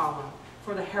fashion column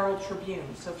for the Herald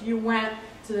Tribune. So if you went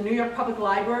to the New York Public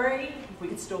Library, if we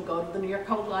could still go to the New York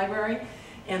Public Library,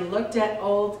 and looked at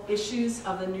old issues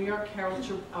of the New York Herald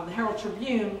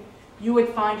Tribune, you would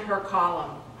find her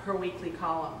column, her weekly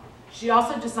column. She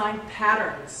also designed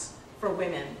patterns for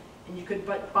women, and you could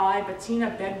buy Bettina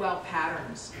Bedwell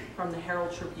patterns from the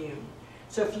Herald Tribune.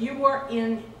 So if you were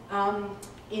in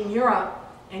Europe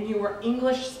and you were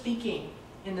English speaking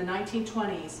in the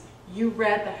 1920s, you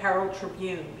read the Herald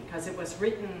Tribune because it was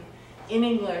written in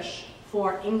English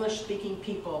for English-speaking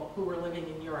people who were living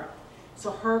in Europe.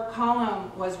 So her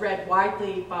column was read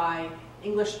widely by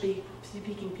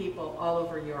English-speaking people all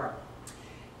over Europe.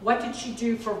 What did she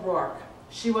do for Rourke?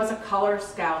 She was a color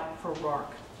scout for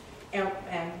Rourke. And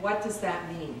what does that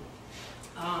mean?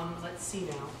 Let's see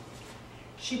now.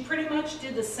 She pretty much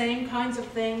did the same kinds of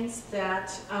things that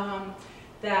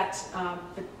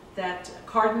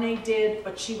Cardinay did,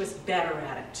 but she was better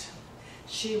at it.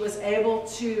 She was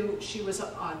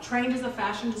trained as a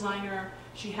fashion designer.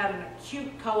 She had an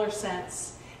acute color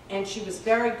sense, and she was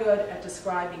very good at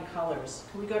describing colors.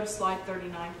 Can we go to slide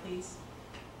 39, please?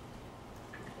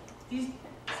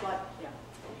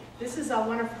 This is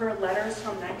one of her letters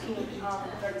from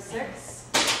 1936.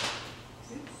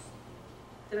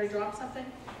 Did I drop something?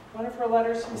 One of her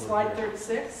letters from slide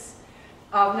 36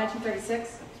 of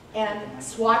 1936, and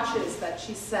swatches that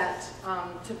she sent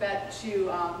to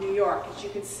New York. As you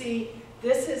can see,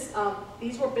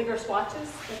 these were bigger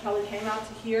swatches. They probably came out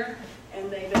to here, and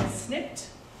they've been snipped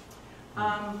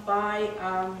by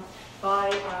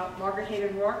Margaret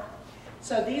Hayden Rourke.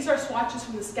 So these are swatches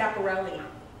from the Schiaparelli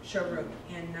showroom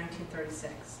in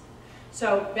 1936.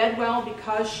 So Bedwell,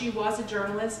 because she was a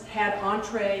journalist, had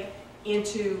entree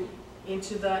into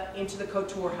the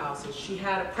couture houses. She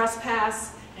had a press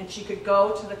pass, and she could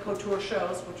go to the couture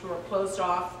shows, which were closed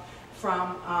off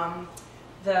from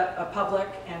the public,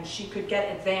 and she could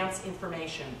get advance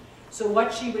information. So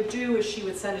what she would do is she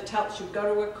would she would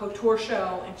go to a couture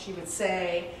show and she would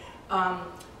say,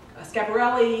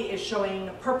 Schiaparelli is showing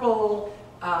purple,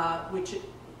 which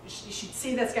she'd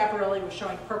see that Schiaparelli was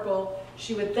showing purple.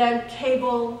 She would then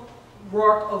cable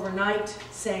Rourke overnight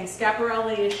saying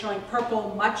Schiaparelli is showing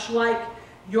purple, much like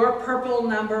your purple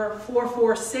number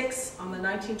 446 on the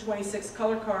 1926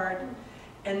 color card.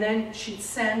 And then she'd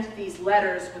send these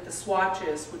letters with the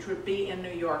swatches, which would be in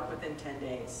New York within 10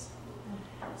 days.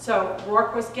 So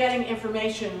Rourke was getting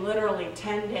information literally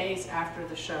 10 days after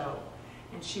the show.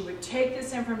 And she would take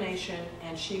this information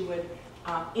and she would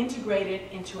integrate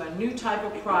it into a new type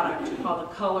of product called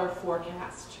a color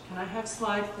forecast. Can I have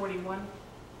slide 41?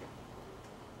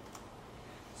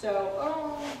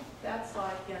 So, that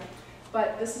slide again.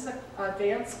 But this is an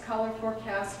advanced color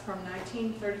forecast from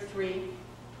 1933.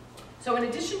 So in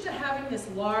addition to having this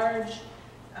large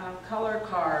color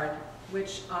card,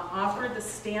 which offered the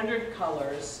standard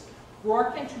colors,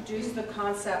 Rourke introduced the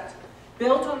concept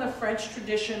built on the French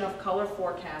tradition of color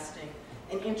forecasting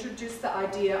and introduced the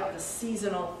idea of a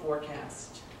seasonal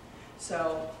forecast.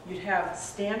 So you'd have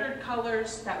standard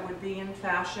colors that would be in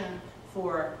fashion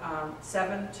for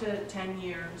 7 to 10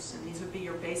 years, and these would be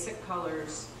your basic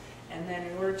colors. And then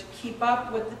in order to keep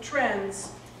up with the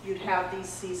trends, you'd have these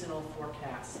seasonal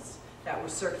forecasts that were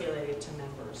circulated to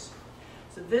members.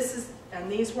 So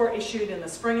these were issued in the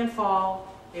spring and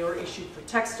fall. They were issued for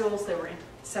textiles. They were a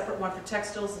separate one for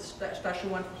textiles, a special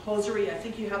one for hosiery. I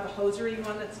think you have the hosiery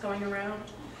one that's going around.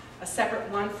 A separate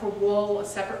one for wool, a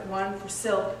separate one for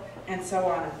silk, and so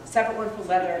on. A separate one for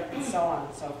leather, and so on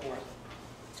and so forth.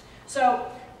 So,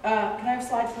 can I have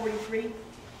slide 43?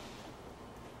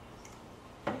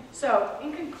 So,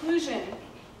 in conclusion,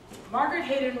 Margaret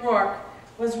Hayden Rourke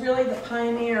was really the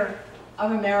pioneer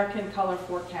of American color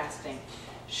forecasting.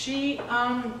 She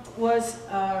was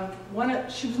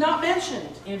she was not mentioned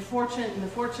in the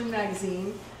Fortune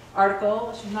magazine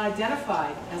article. She was not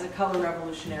identified as a color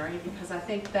revolutionary because I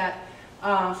think that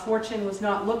Fortune was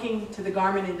not looking to the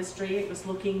garment industry. It was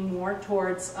looking more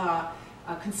towards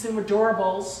consumer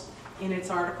durables in its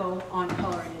article on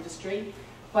coloring industry.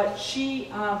 But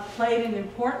she played an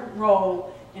important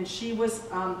role, and she was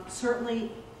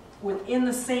certainly within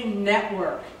the same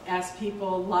network as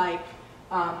people like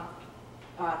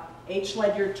H.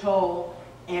 Ledyard Toll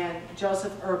and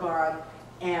Joseph Urban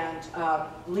and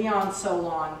Leon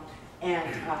Solon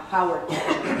and Howard.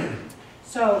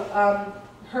 So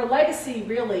her legacy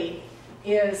really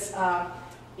is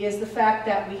the fact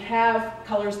that we have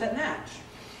colors that match,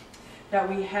 that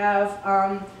we have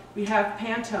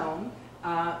Pantone,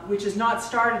 which is not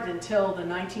started until the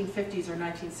 1950s or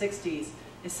 1960s,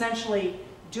 essentially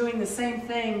doing the same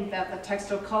thing that the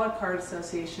Textile Color Card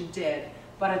Association did,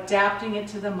 but adapting it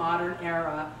to the modern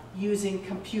era using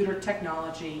computer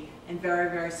technology and very,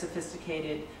 very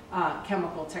sophisticated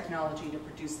chemical technology to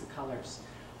produce the colors.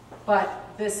 But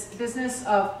this business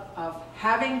of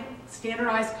having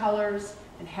standardized colors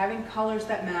and having colors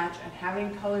that match and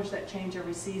having colors that change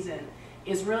every season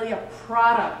is really a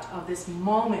product of this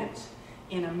moment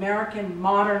in American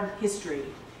modern history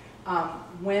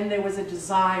when there was a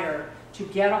desire to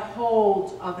get a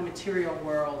hold of the material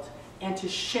world and to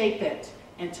shape it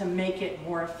and to make it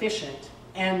more efficient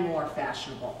and more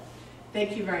fashionable.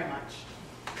 Thank you very much.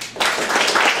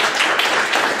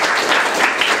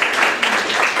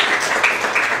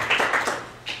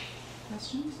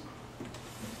 Questions?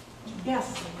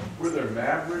 Yes? Were there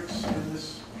mavericks in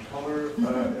this color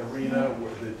arena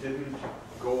that didn't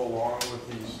go along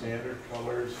with these standard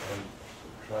colors and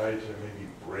try to maybe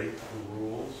break the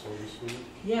rules, so to speak?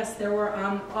 Yes, there were.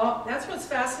 That's what's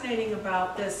fascinating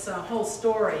about this whole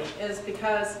story is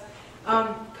because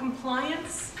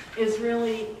compliance is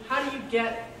really, how do you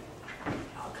get,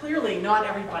 clearly not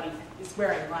everybody is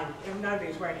wearing, not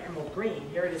everybody's wearing emerald green.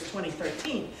 Here it is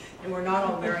 2013, and we're not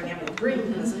all wearing emerald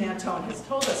green because Pantone has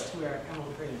told us to wear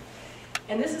emerald green.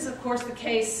 And this is, of course, the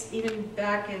case even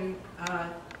back in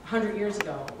 100 years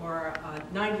ago or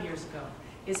 90 years ago,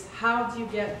 is how do you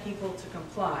get people to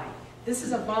comply? This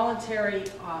is a voluntary,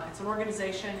 it's an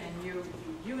organization, and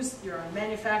you're a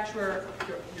manufacturer,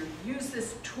 you use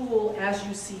this tool as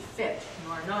you see fit.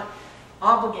 You are not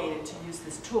obligated to use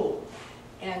this tool.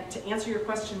 And to answer your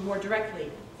question more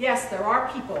directly, yes, there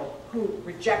are people who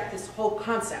reject this whole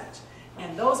concept.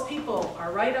 And those people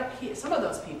are right up here, some of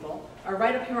those people are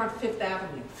right up here on Fifth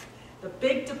Avenue. The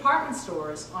big department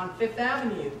stores on Fifth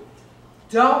Avenue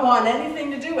don't want anything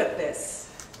to do with this.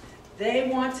 They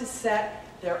want to set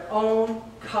their own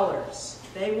colors.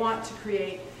 They want to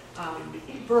create,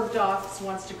 Bergdorf's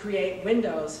wants to create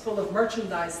windows full of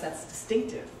merchandise that's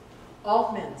distinctive.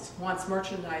 Altman's wants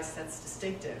merchandise that's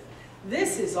distinctive.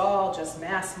 This is all just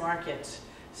mass market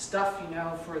stuff, you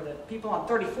know, for the people on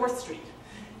 34th Street.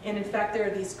 And in fact, there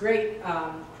are these great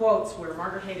quotes where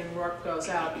Margaret Hayden Rourke goes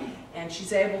out and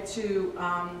she's able to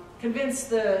convince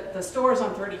the stores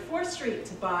on 34th Street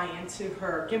to buy into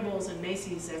her Gimbels and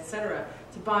Macy's, etc.,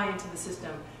 to buy into the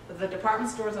system. But the department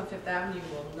stores on Fifth Avenue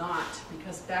will not,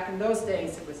 because back in those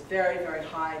days it was very, very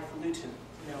highfalutin.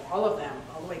 You know, all of them,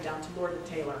 all the way down to Lord and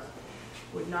Taylor,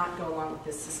 would not go along with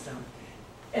this system.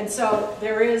 And so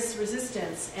there is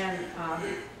resistance, and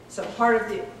so part of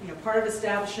the, part of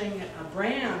establishing a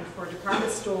brand for a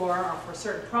department store or for a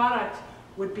certain product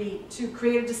would be to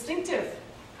create a distinctive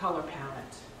color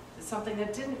palette. It's something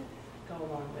that didn't go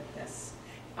along with this.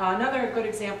 Another good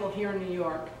example here in New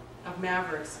York of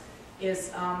Mavericks is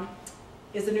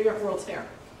the New York World's Fair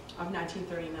of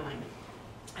 1939.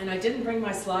 And I didn't bring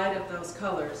my slide of those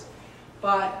colors,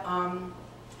 but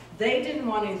they didn't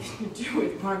want anything to do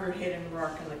with Margaret Hayden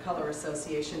Rourke and the Color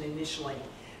Association initially,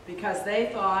 because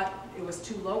they thought it was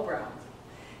too lowbrow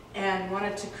and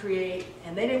wanted to create,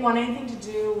 and they didn't want anything to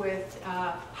do with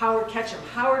Howard Ketchum.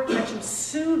 Howard Ketchum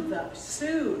sued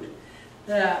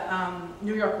the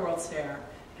New York World's Fair,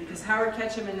 because Howard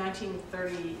Ketchum in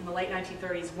the late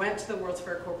 1930s went to the World's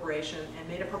Fair Corporation and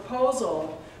made a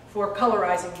proposal for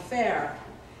colorizing the fair.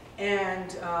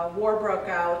 And war broke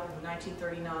out in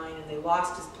 1939, and they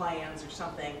lost his plans or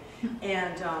something.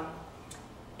 And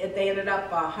they ended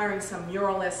up hiring some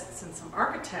muralists and some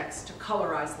architects to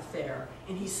colorize the fair.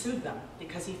 And he sued them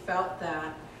because he felt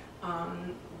that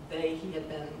he had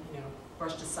been,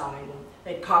 brushed aside, and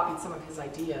they'd copied some of his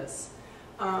ideas.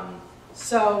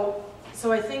 So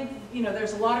I think,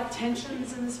 there's a lot of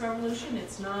tensions in this revolution.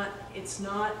 It's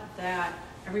not that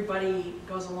everybody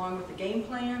goes along with the game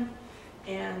plan.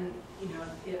 And,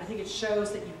 I think it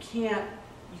shows that you can't,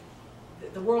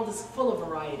 the world is full of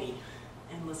variety,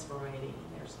 endless variety.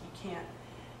 You can't,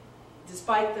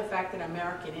 despite the fact that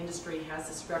American industry has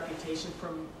this reputation for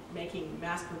making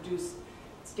mass-produced,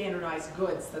 standardized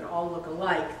goods that all look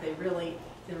alike, there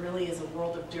really is a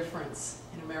world of difference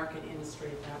in American industry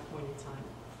at that point in time.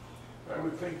 I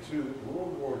would think, too, that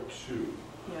World War II,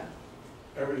 yeah,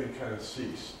 everything kind of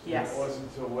ceased. Yes. It wasn't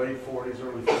until late 40s,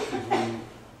 early 50s when you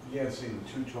began seeing the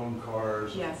two-tone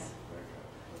cars. yes.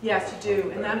 Yes, you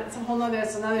do, and that's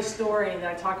that's another story that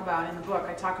I talk about in the book.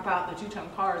 I talk about the two-tone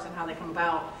cars and how they come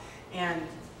about, and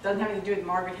it doesn't have anything to do with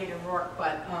Margaret Hayden Rourke,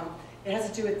 but it has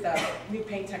to do with the new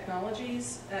paint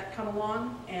technologies that come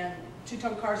along, and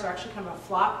two-tone cars are actually kind of a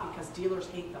flop because dealers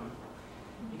hate them,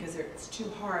 because it's too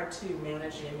hard to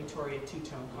manage the inventory of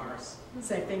two-tone cars.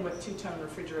 Same thing with two-tone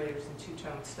refrigerators and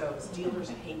two-tone stoves. Dealers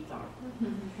hate them.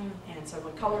 And so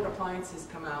when colored appliances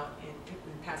come out in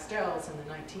pastels in the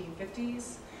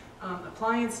 1950s, some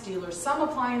appliance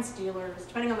dealers,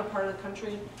 depending on the part of the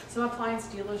country, some appliance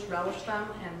dealers relish them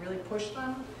and really push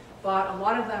them, but a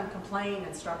lot of them complain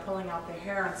and start pulling out their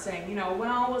hair and saying,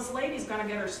 well, this lady's going to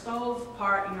get her stove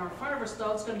part, in front of her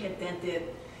stove's going to get dented,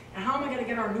 and how am I going to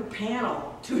get our new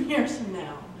panel 2 years from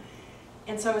now?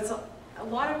 And so it's a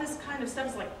lot of this kind of stuff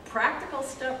is like practical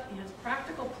stuff,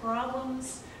 practical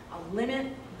problems, limit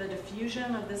the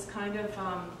diffusion of this kind of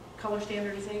color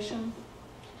standardization.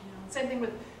 Same thing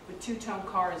with two-tone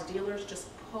cars. Dealers just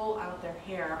pull out their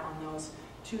hair on those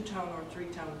two-tone or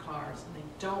three-tone cars, and they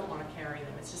don't want to carry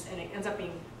them. And it ends up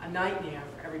being a nightmare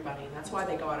for everybody, and that's why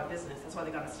they go out of business. That's why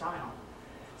they go out of style.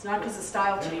 It's not because the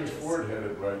style changes. Henry Ford had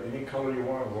it right. Any color you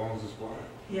want as long as it's black.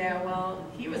 Yeah, well,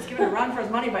 he was given a run for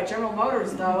his money by General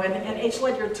Motors, though, and H.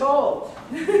 Ledyard told.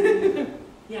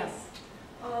 Yes.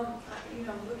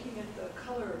 Looking at the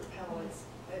color palettes,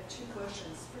 I have two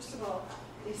questions. First of all,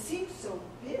 they seem so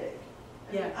big.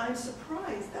 Yeah. I'm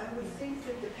surprised. I would think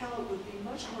that the palette would be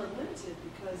much more limited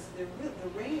because the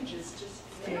range is just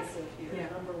massive here, Yeah.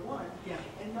 number one. Yeah.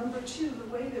 And number two, the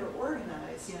way they're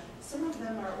organized. Yeah. Some of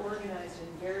them are organized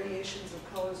in variations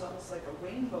of colors, almost like a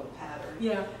rainbow pattern.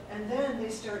 Yeah. And then they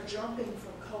start jumping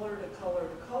from color to color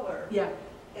to color. Yeah.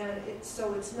 And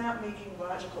so it's not making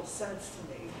logical sense to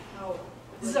me.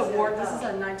 This is a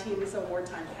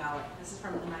wartime palette. This is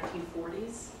from the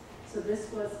 1940s. So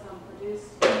this was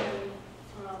produced in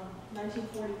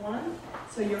 1941.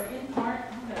 So you're in part.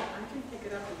 I can pick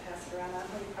it up and pass it around. I don't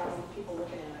have any problem with people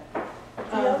looking at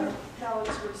it. The other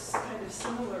palettes were kind of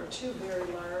similar too, very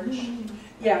large.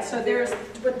 Yeah. So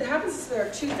what happens is there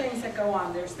are two things that go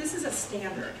on. This is a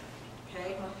standard.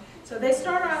 Okay. So they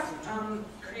start off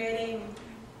creating.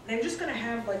 They're just going to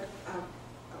have like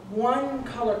one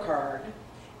color card,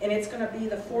 and it's going to be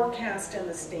the forecast and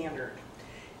the standard.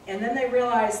 And then they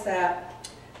realize that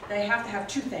they have to have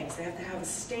two things. They have to have a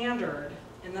standard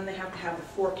and then they have to have the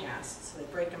forecasts, so they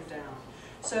break them down.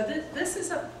 So this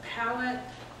is a palette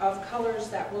of colors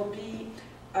that will be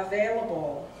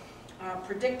available,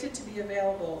 predicted to be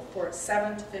available for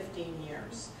 7 to 15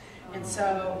 years. And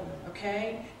so,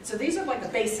 okay, and so these are like the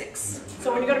basics.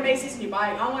 So when you go to Macy's and you buy,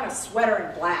 I want a sweater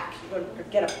in black, you go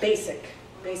get a basics.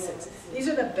 These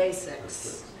are the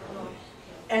basics.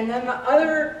 And then the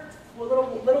other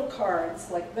little cards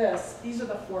like this, these are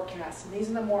the forecasts, and these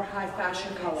are the more high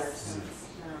fashion colors.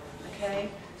 Okay?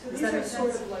 So these are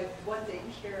sort of like what they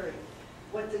carry,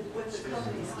 what the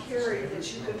companies carry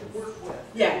that you can work with.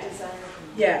 Yeah. The designer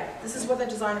can Yeah, this is what the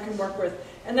designer can work with.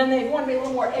 And then they want to be a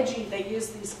little more edgy, they use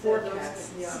these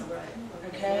forecasts. Yeah, right.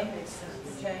 Okay? That makes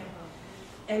sense. Okay.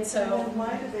 And And so, then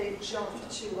why do they jump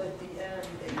to at the end?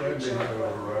 Then they have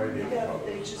a variety of colors.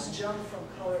 They just jump from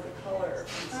color to color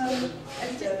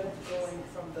instead of going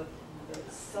from the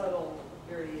subtle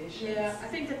variations. yeah, I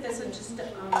think that this is just,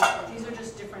 these are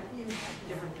just different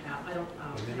I don't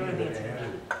know the answer to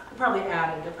that. They probably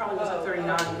added, there probably was a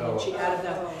 39 and she added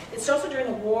them. It's also during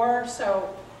the war,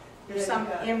 so there's some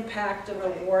impact of the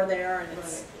war there, and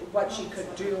it's what she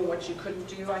could do, what she couldn't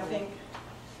do, I think.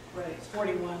 Right. It's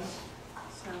 41.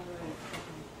 So,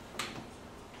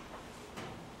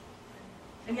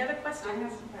 any other questions? I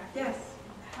have some practice. Yes.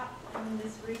 From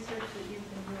this research that you've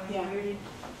been doing, Yeah. where did,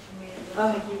 I mean, it looks Oh.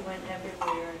 like you went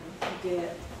everywhere. I did.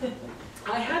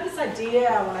 I had this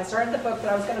idea when I started the book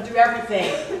that I was going to do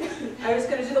everything. I was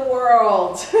going to do the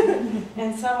world.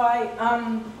 And so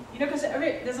you know, because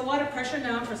there's a lot of pressure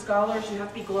now for scholars. You have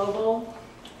to be global,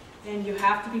 and you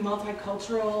have to be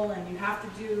multicultural, and you have to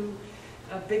do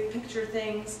big picture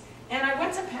things. And I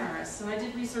went to Paris, and I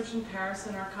did research in Paris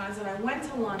and archives, and I went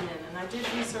to London, and I did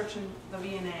research in the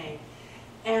V&A.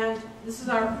 And this is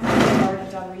I've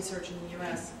already done research in the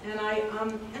US. And I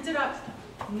ended up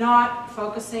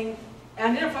focusing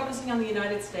on the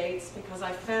United States because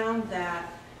I found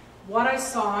that what I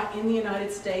saw in the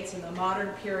United States in the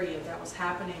modern period that was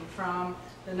happening from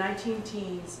the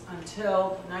 19-teens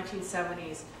until the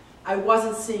 1970s, I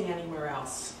wasn't seeing anywhere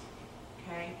else.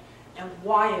 Okay? And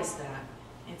why is that?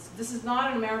 This is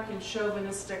not an American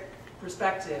chauvinistic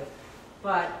perspective,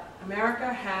 but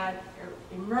America had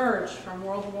emerged from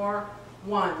World War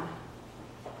I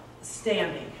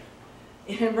standing.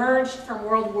 It emerged from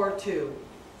World War II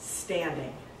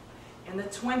standing. In the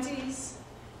 20s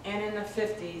and in the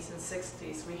 50s and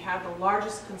 60s, we had the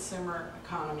largest consumer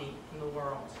economy in the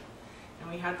world. And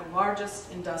we had the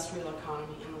largest industrial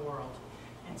economy in the world.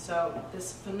 And so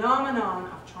this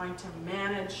phenomenon of trying to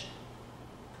manage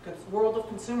the world of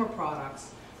consumer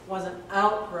products was an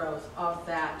outgrowth of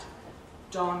that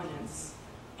dominance.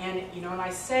 And, you know, and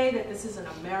I say that this is an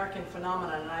American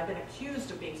phenomenon, and I've been accused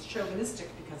of being chauvinistic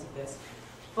because of this,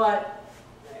 but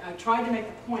I tried to make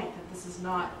the point that this is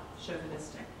not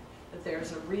chauvinistic, that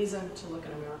there's a reason to look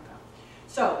at America.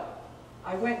 So,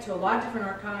 I went to a lot of different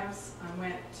archives. I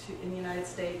went to, in the United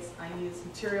States, I used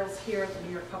materials here at the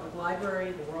New York Public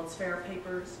Library, the World's Fair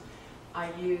papers.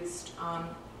 I used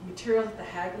materials at the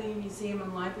Hagley Museum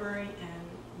and Library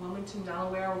in Wilmington,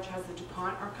 Delaware, which has the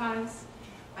DuPont archives.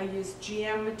 I used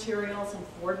GM materials and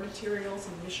Ford materials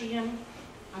in Michigan.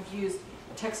 I've used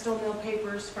textile mill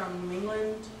papers from New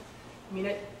England. I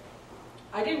mean,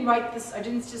 I didn't write this, I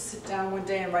didn't just sit down one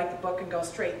day and write the book and go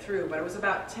straight through, but it was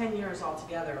about 10 years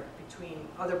altogether between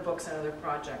other books and other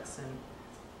projects. And,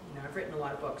 you know, I've written a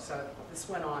lot of books, so this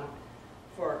went on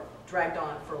dragged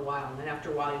on for a while, and then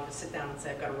after a while you have to sit down and say,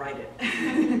 I've got to write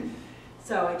it.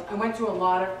 So I went through a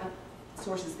lot of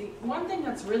sources. The one thing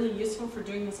that's really useful for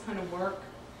doing this kind of work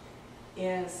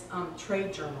is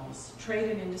trade journals, trade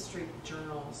and industry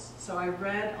journals. So I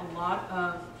read a lot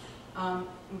of,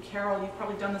 and Carol, you've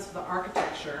probably done this with the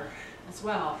architecture as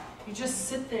well. You just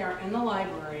sit there in the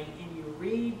library and you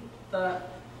read the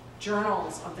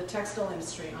journals of the textile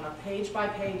industry on a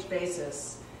page-by-page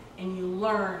basis, and you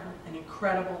learn an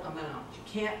incredible amount. You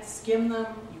can't skim them,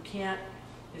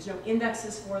 there's no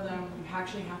indexes for them, you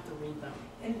actually have to read them.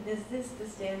 And is this the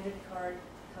standard card,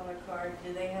 color card?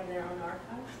 Do they have their own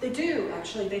archive? They do,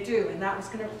 actually, they do, and that was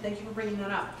going to, thank you for bringing that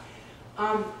up.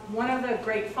 One of the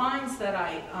great finds that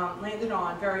I landed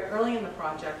on very early in the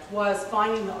project was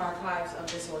finding the archives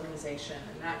of this organization,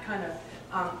 and that kind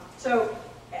of, so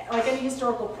like any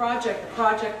historical project, the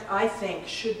project, I think,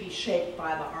 should be shaped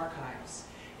by the archives.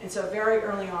 And so very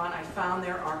early on, I found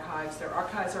their archives. Their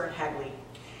archives are at Hagley.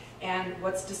 And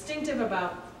what's distinctive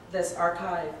about this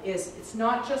archive is it's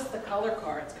not just the color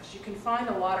cards, because you can find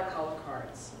a lot of color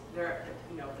cards.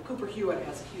 You know, the Cooper Hewitt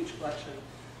has a huge collection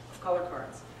of color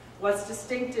cards. What's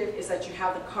distinctive is that you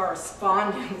have the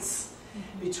correspondence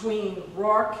between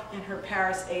Rourke and her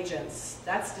Paris agents.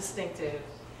 That's distinctive.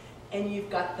 And you've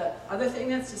got the other thing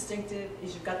that's distinctive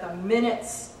is you've got the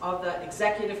minutes of the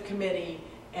executive committee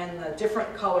and the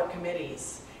different color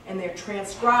committees. And they're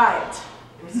transcribed.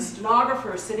 There's a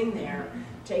stenographer sitting there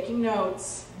taking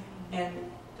notes, and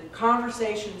the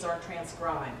conversations are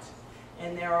transcribed.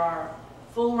 And there are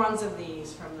full runs of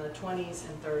these from the 20s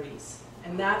and 30s.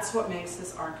 And that's what makes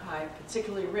this archive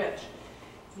particularly rich.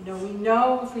 You know, we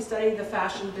know if we study the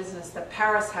fashion business that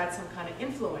Paris had some kind of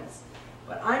influence.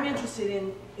 But I'm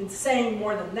interested in saying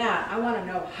more than that. I want to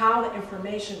know how the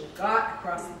information got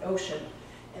across the ocean.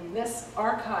 And this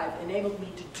archive enabled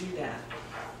me to do that.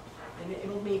 It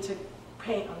enabled me to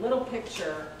paint a little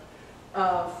picture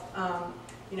of,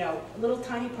 you know, a little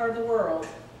tiny part of the world.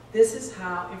 This is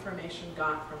how information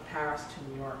got from Paris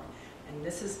to New York. And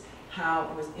this is how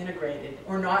it was integrated,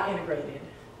 or not integrated,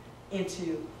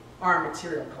 into our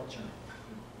material culture.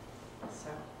 So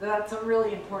that's a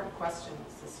really important question,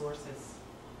 is the sources.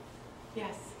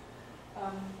 Yes?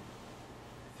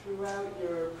 Throughout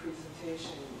your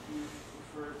presentation, you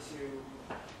referred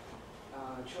to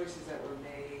choices that were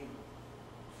made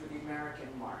for the American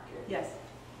market. Yes.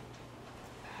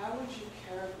 How would you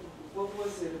what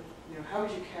was it, you know, how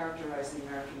would you characterize the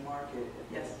American market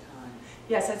at Yes. that time?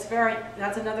 Yes,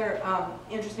 that's another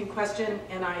interesting question,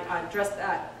 and I addressed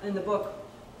that in the book.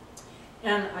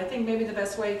 And I think maybe the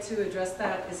best way to address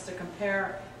that is to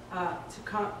compare,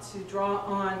 to draw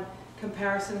on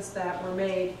comparisons that were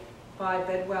made by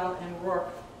Bedwell and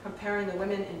Rourke, comparing the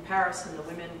women in Paris and the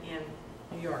women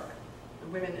in New York, the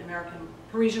women,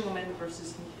 Parisian women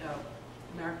versus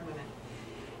American women.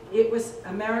 It was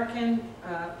American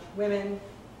women,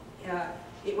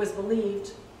 it was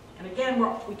believed, and again,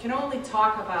 we can only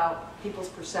talk about people's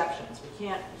perceptions. We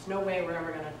can't, there's no way we're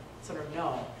ever going to sort of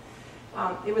know.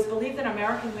 It was believed that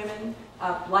American women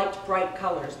liked bright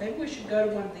colors. Maybe we should go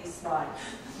to one of these slides.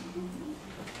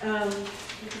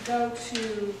 We could go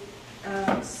to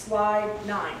slide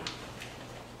 9.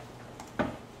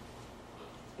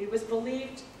 It was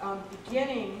believed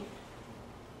beginning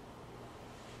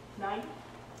 9.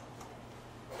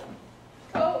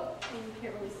 Oh, you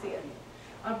can't really see it.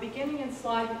 Beginning in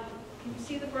slide, can you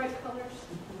see the bright colors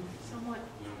somewhat?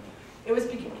 It was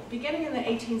beginning in the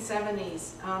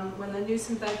 1870s, when the new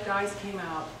synthetic dyes came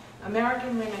out.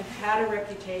 American women had a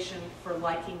reputation for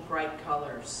liking bright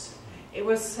colors. It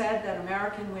was said that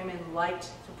American women liked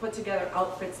to put together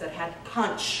outfits that had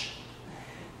punch.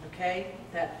 Okay,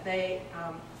 that they,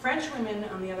 French women,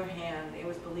 on the other hand, it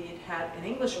was believed had, and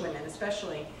English women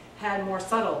especially, had more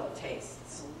subtle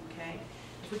tastes. Okay,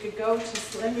 if we could go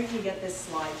to, then we can get this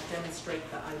slide to demonstrate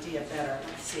the idea better.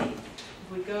 Let's see.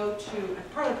 If we go to,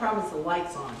 part of the problem is the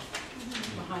lights on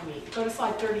behind me. Go to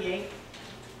slide 38.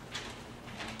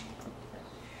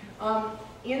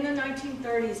 In the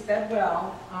 1930s,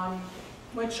 Bedwell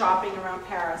went shopping around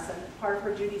Paris, and part of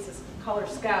her duties is a color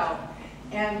scout.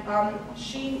 And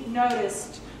she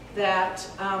noticed that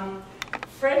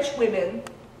French women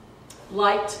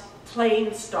liked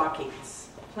plain stockings,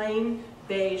 plain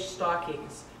beige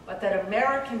stockings, but that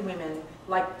American women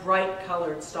liked bright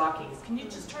colored stockings. Can you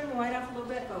just turn the light off a little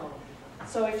bit? Oh.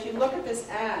 So if you look at this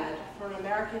ad for an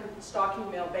American stocking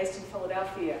mill based in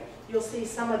Philadelphia, you'll see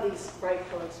some of these bright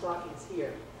colored stockings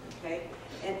here, okay?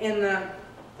 And in the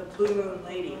Blue Moon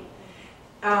Lady.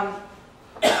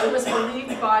 It was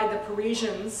believed by the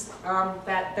Parisians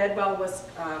that Bedwell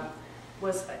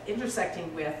was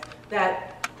intersecting with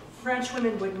that French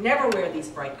women would never wear these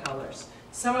bright colors.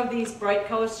 Some of these bright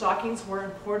colored stockings were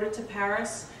imported to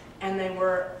Paris, and they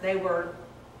were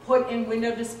put in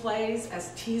window displays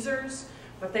as teasers,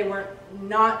 but they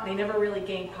never really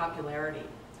gained popularity.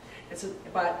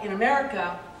 But in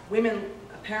America, women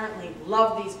apparently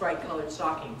love these bright colored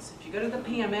stockings. If you go to the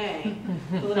PMA,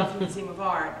 Philadelphia Museum of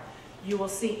Art, you will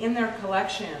see in their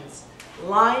collections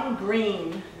lime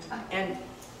green and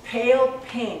pale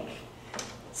pink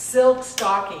silk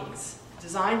stockings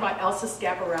designed by Elsa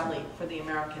Schiaparelli for the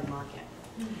American market.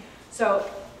 So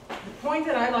the point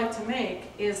that I like to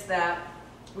make is that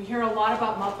we hear a lot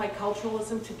about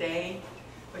multiculturalism today,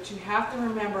 but you have to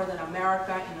remember that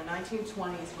America in the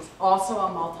 1920s was also a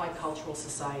multicultural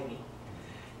society.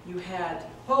 You had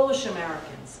Polish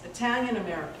Americans, Italian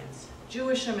Americans,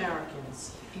 Jewish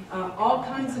Americans, all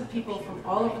kinds of people from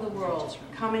all over the world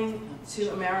coming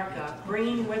to America,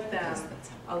 bringing with them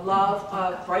a love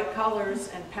of bright colors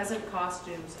and peasant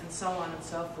costumes and so on and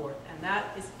so forth. And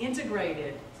that is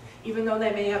integrated, even though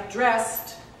they may have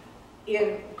dressed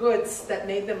in goods that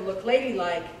made them look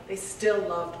ladylike, they still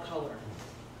loved color.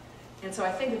 And so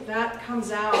I think that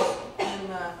comes out in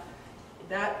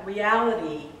that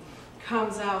reality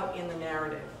comes out in the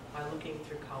narrative by looking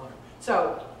through color.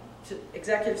 So, to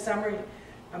executive summary,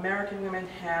 American women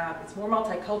have, it's more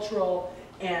multicultural,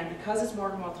 and because it's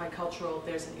more multicultural,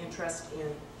 there's an interest in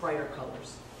brighter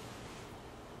colors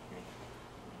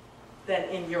than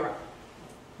in Europe.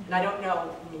 And I don't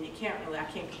know, I mean, I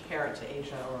can't compare it to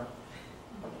Asia or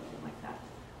anything like that.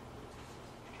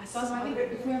 I So saw some I think other,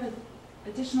 if we have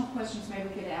additional questions, maybe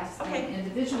we could ask them Okay.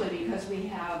 individually, because we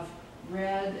have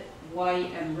red,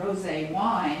 white, and rosé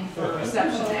wine for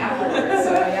reception afterwards.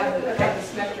 So we have the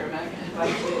spectrum. I can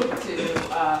invite you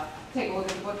to take a look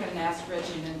at the book and ask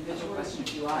Reggie an individual question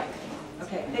if you like.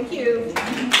 okay, thank you.